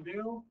problems to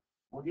do.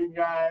 We'll give you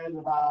guys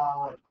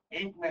about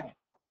 8 minutes.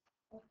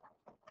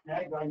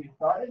 Okay, go ahead and get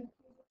started.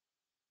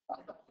 All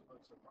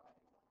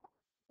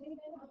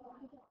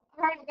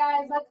right,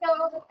 guys, let's go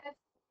over this.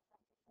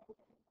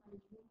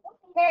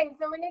 Okay,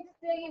 so we need to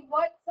see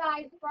what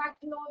size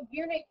fractional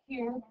unit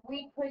cube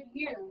we could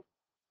use.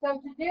 So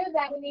to do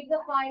that, we need to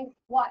find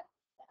what?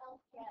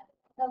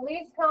 The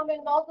least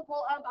common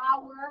multiple of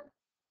our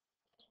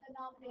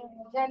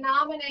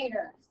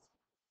denominators.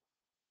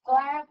 So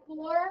I have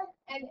 4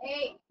 and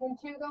 8. Can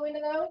 2 go into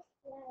those?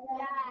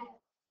 Yes.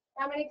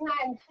 How many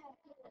times?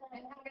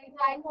 And how many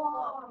times?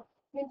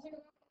 Can 2 go into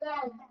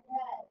those?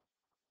 Yes.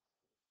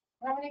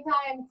 How many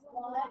times?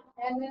 1.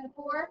 And then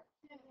 4?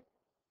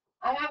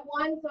 I'm at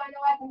 1, so I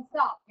know I can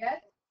stop.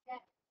 Yes? Yes.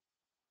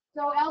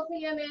 So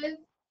LCM is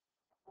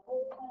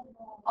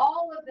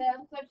all of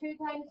them. So 2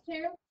 times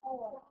 2?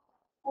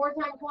 4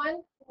 times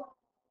 1?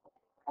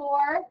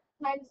 4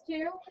 times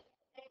 2?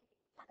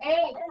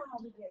 8.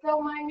 So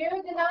my new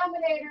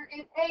denominator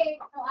is 8,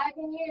 so I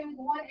can use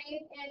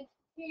 1/8 inch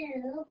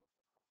cube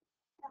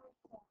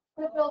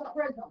to fill the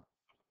prism.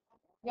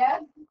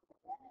 Yes?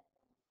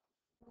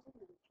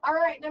 All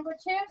right, number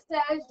 2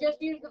 says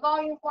just use the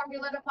volume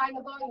formula to find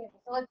the volume.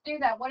 So let's do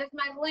that. What is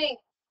my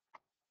length?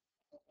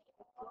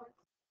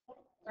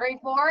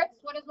 3/4.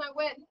 What is my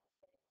width?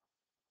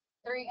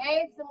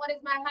 3/8. And what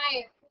is my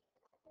height?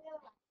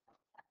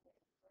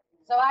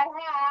 So I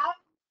have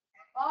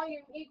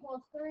volume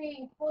equals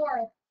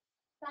 3/4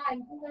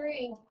 times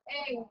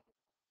 3/8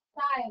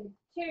 times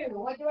 2.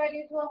 What do I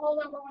do to a whole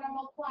number when I'm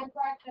multiplying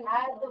fractions?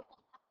 Add the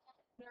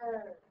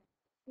third.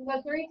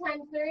 So 3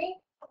 times 3?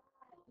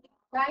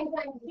 9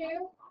 times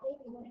 2?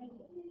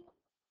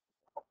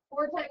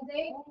 4 times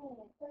 8?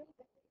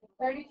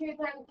 32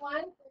 times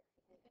 1?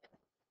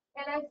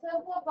 Can I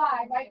simplify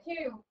simplify by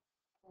 2.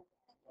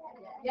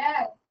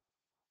 Yes.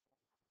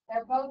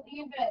 They're both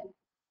even.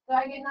 So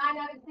I get 9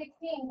 out of 16.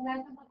 Can I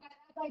simplify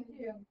that by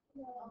 2?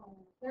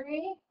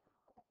 3,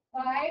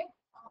 5,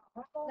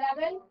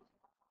 7.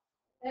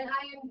 Then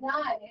I am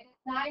done. It's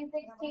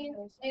 9/16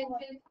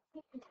 inches.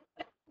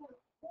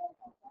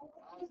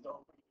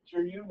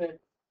 Your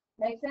unit.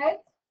 Make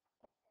sense?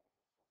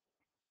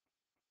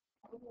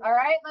 All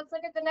right, let's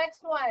look at the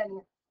next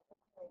one.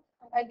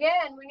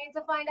 Again, we need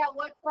to find out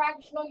what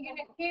fractional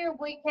unit cube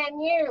we can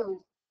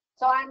use.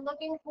 So I'm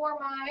looking for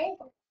my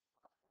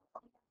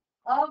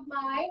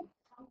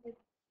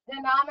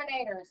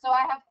denominator. So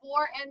I have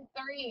 4 and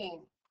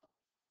 3.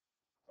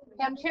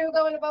 Can 2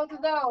 go into both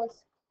of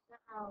those?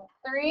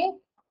 3,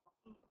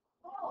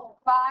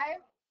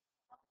 5,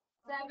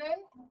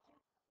 7.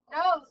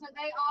 No, so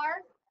they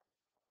are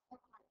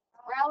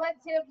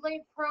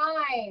relatively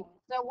prime.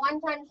 So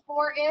 1 times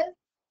 4 is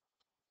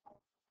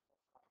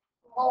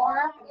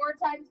 4. 4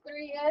 times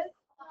 3 is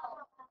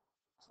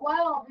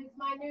 12 is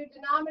my new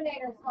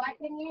denominator. So I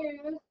can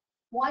use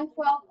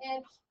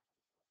 1/12-inch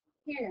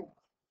cube.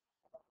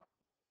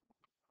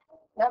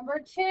 Number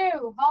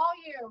 2,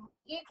 volume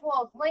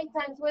equals length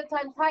times width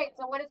times height.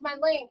 So what is my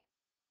length?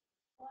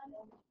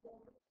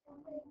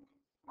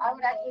 I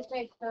would actually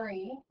say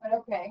 3, but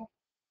okay.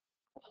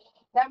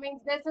 That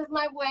means this is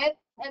my width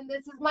and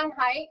this is my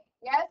height.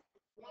 Yes?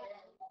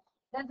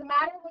 Does it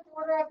matter which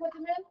order I put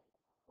them in?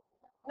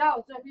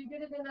 No, so if you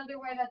did it another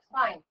way, that's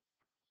fine.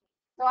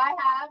 So I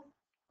have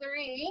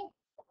 3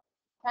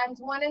 times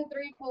 1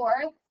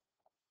 3/4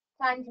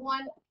 times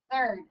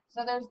 1/3.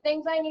 So there's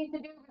things I need to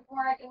do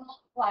before I can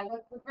multiply.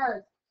 What's the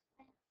first?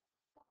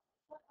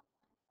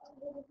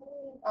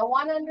 A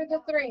 1 under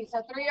the 3,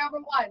 so 3 over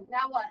 1.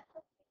 Now what?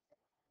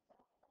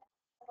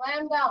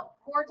 Slam dunk.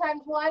 4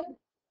 times 1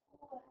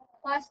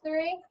 plus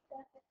 3,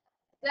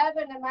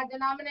 7, and my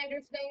denominator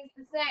stays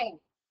the same.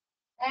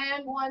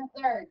 And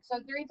 1/3. So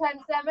 3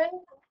 times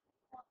 7,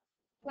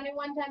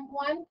 21 times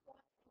 1,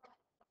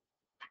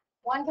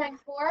 1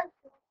 times 4,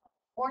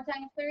 4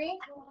 times 3.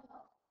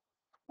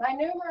 My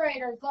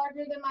numerator is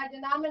larger than my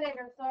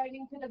denominator, so I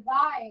need to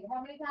divide.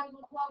 How many times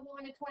will 12 go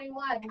into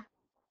 21?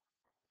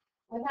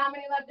 With how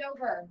many left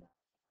over?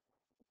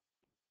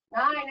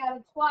 9 out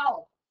of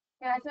 12.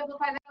 Can I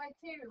simplify that by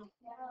 2?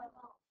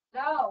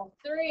 No.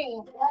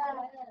 3.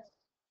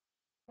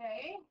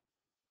 Okay.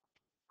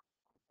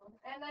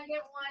 And I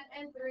get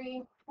 1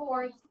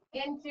 3/4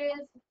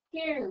 inches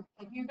cubed.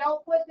 If you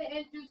don't put the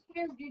inches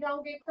cubed, you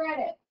don't get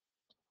credit.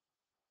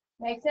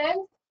 Make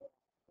sense?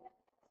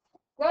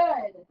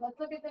 Good. Let's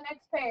look at the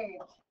next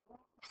page.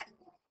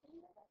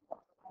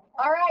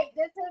 All right,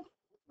 this is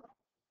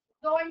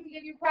going to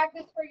give you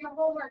practice for your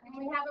homework, and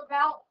we have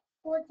about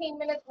 14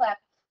 minutes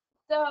left.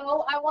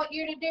 So I want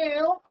you to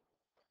do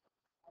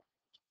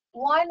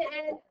 1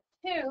 and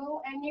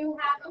 2, and you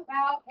have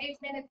about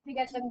 8 minutes to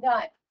get them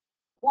done.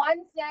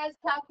 1 says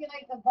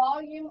calculate the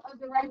volume of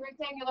the right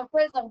rectangular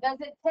prism. Does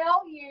it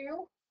tell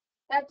you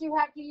that you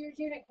have to use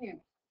unit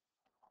cubes?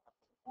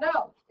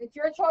 No, it's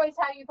your choice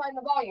how you find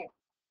the volume.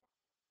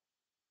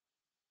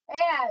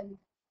 And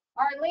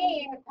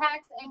Arlene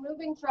packs a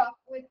moving truck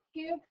with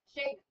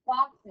cube-shaped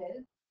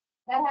boxes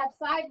that have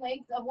side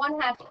lengths of 1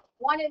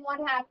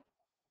 1/2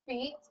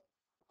 feet,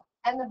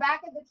 and the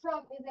back of the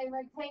truck is a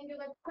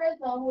rectangular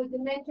prism with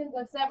dimensions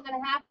of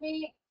 7.5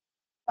 feet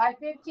by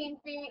 15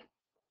 feet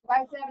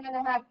by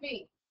 7.5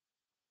 feet.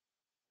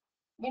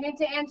 You need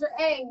to answer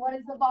A, what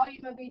is the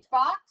volume of each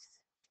box?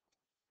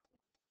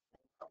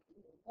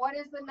 What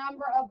is the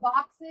number of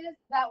boxes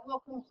that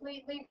will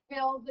completely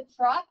fill the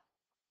truck?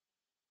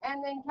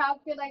 And then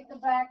calculate the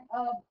back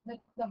of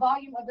the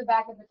volume of the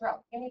back of the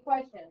truck. Any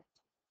questions?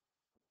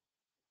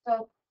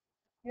 So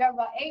you have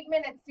about 8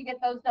 minutes to get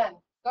those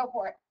done. Go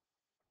for it.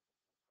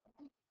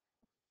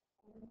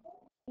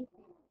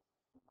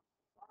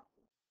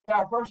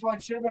 Yeah, first one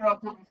should have been up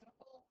to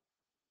simple.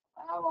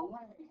 I have a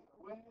length,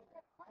 width,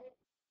 and height.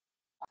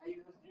 I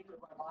use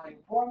unit by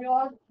volume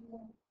formula. Length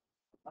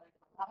and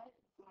height.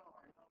 So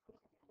I know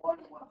 1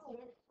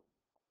 1/6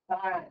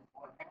 times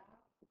 1/2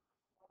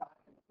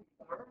 times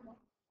 2/3.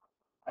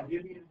 I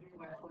give you to do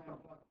my slam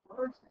dunk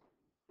first.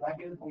 That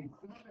gives me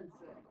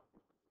 7/6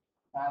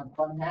 times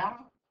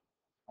 1/2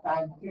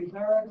 times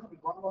 2/3. We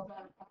one more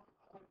time.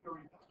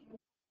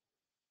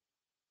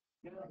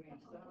 Gives me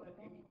 7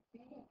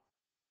 18.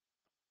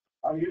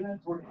 Our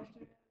units were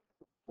inches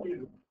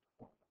cubed.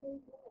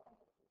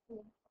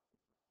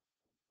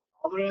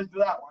 All there is to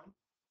that one.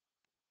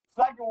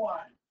 Second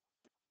one.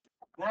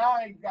 Now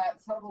I've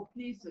got several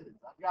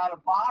pieces. I've got a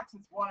box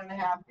that's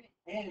 1.5 feet.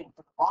 Meaning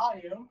for the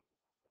volume,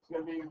 it's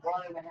going to be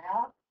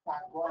 1.5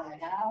 times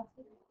 1.5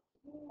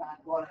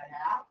 times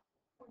 1.5.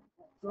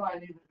 So I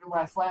need to do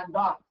my slam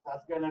dunk.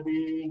 That's going to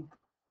be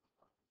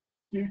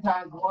 2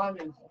 times 1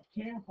 is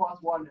 2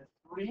 plus 1 is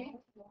 3.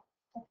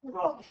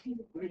 So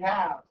 3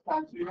 halves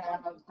times 3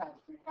 halves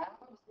times 3 halves.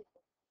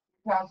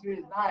 2 times 3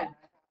 is 9.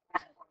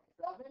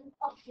 27.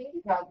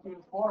 2 times 2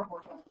 is 4.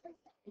 4 times 6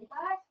 is 8.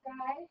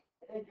 Guys.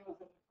 It goes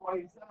into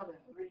 27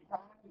 3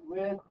 times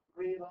with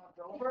 3 left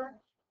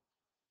over.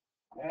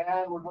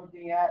 then we're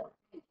looking at,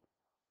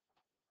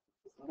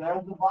 so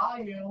there's the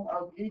volume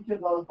of each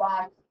of those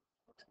boxes.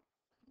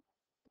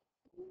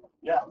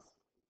 Yes.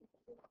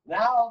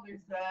 Now they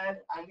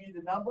said I need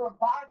the number of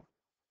boxes.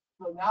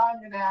 So now I'm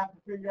going to have to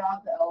figure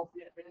out the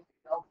LCM,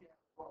 basic LCM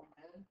for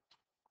me.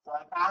 So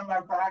I found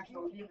my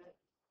fractional unit,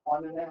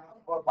 1.5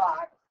 per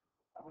box.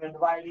 I'm going to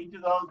divide each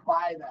of those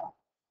by that.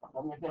 So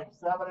I'm going to take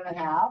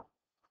 7.5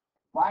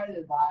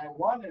 divided by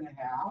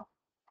 1.5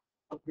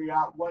 to figure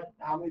out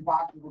how many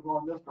boxes will go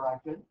in this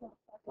direction.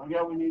 So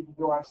again, we need to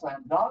do our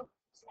slam dunk.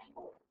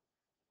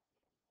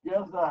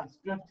 Gives us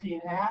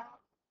 15 halves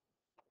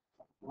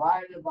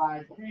divided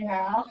by 3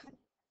 halves.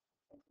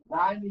 Now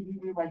I need to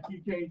do my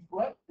key change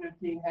split.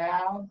 15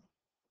 halves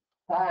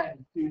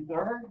times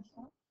 2/3.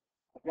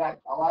 I've got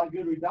a lot of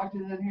good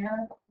reductions in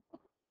here.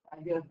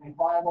 That gives me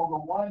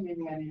 5/1,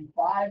 meaning I need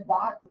 5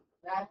 boxes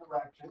in that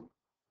direction.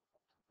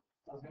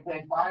 So it's going to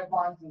take 5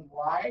 boxes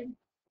wide.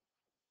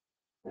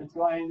 It's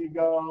going to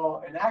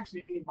go, and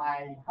actually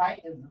my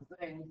height is the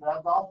same, so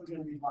that's also going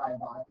to be 5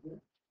 boxes.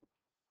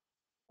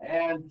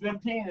 And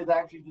 15 is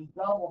actually just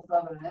double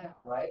 7.5,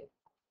 right?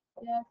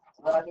 Yes.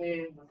 So that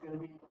means it's going to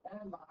be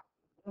 10 boxes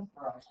in this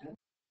direction.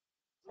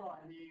 So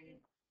I need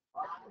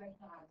 5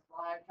 times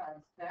 5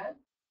 times 10.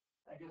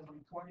 That gives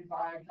me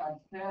 25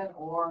 times 10,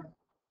 or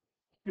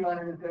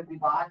 250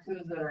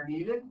 boxes that are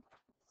needed.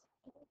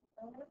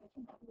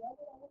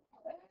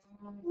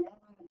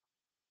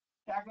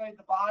 Calculate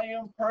the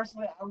volume.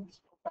 Personally, I would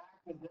just go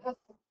back to this.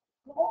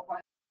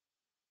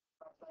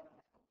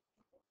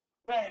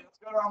 Okay, let's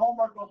go to our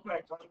homework real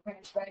quick. So on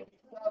page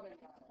 97.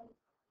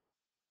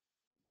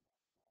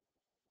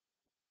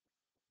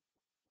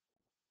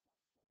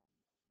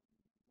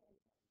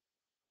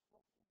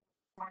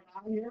 Right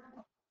now here,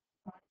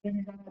 I'm giving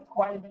you guys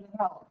quite a bit of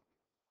help.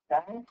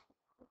 Okay?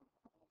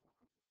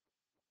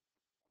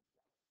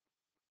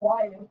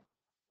 Quiet.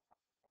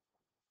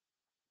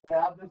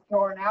 Have this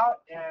torn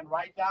out and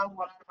write down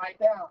what I write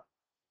down.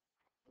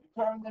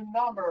 Determine the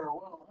number.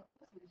 Well,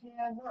 you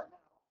can't do it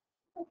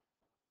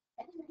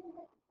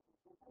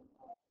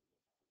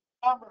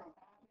now. Number.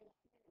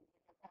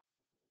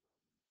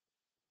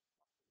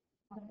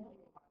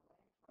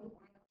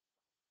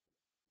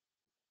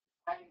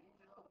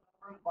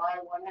 By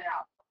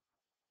 1/2.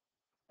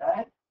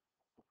 Okay?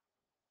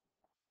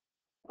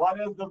 What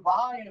is the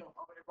volume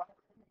of a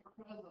rectangular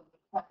prism?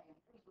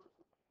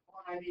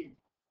 What I need.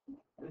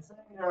 They're saying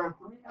there are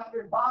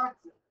 300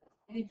 boxes.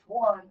 Each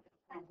one is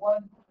a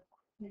 1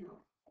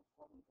 cube.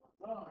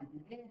 So you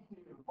need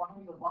to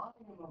find the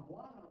volume of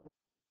one of them.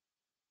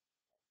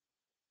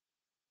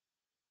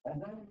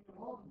 And then you can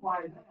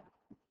multiply that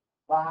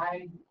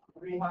by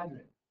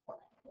 300.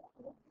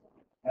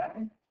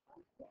 Okay?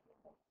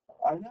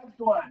 Our next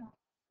one,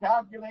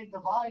 calculate the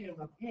volume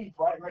of each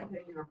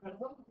rectangular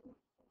prism.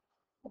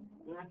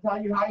 I'm going to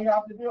tell you how you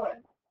have to do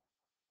it.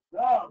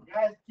 So,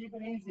 guys, keep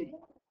it easy.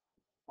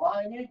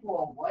 Volume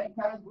equals length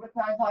times width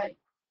times height.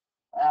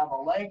 I have a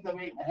length of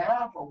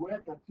 8.5, a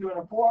width of 2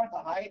 1/4,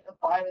 a height of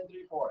 5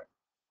 3/4.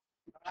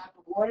 You don't have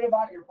to worry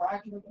about your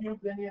fraction of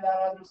cubes, any of that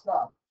other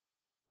stuff.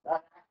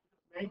 That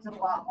makes it a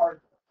lot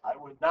harder. I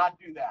would not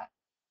do that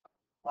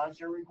unless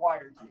you're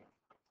required to.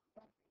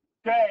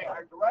 Okay,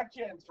 our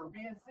directions for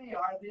B and C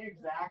are the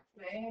exact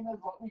same as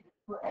what we did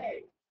for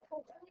A.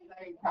 That means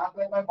I can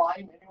calculate my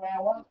volume any way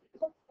I want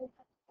to.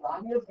 So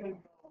I'm just going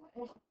to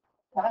go length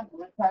times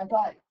width times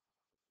height.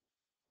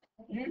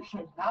 You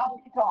should not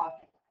be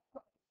talking.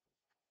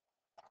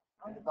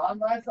 It's on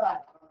my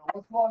side. I don't know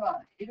what's going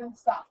on. He didn't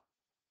stop.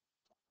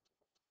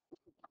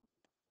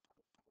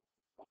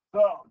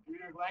 So, do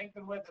your length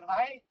and width and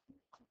height.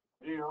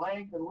 Do your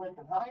length and width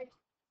and height.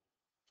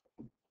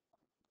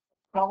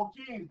 Couple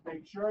keys.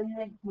 Make sure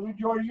you include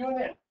your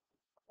unit.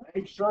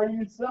 Make sure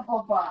you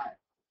simplify.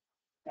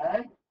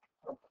 Okay?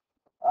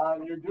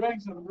 You're doing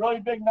some really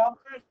big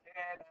numbers,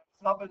 and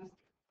some of this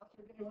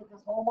with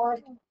this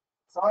homework.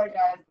 Sorry,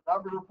 guys, the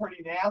numbers are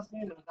pretty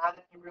nasty. There's not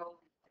any real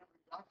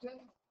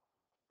reductions.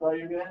 So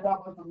you're going to end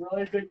up with some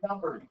really big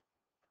numbers.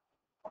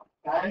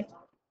 Okay?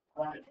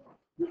 But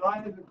you don't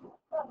have to,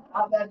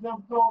 not that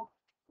difficult.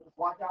 Just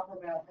watch out for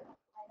that.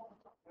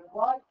 Good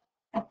luck.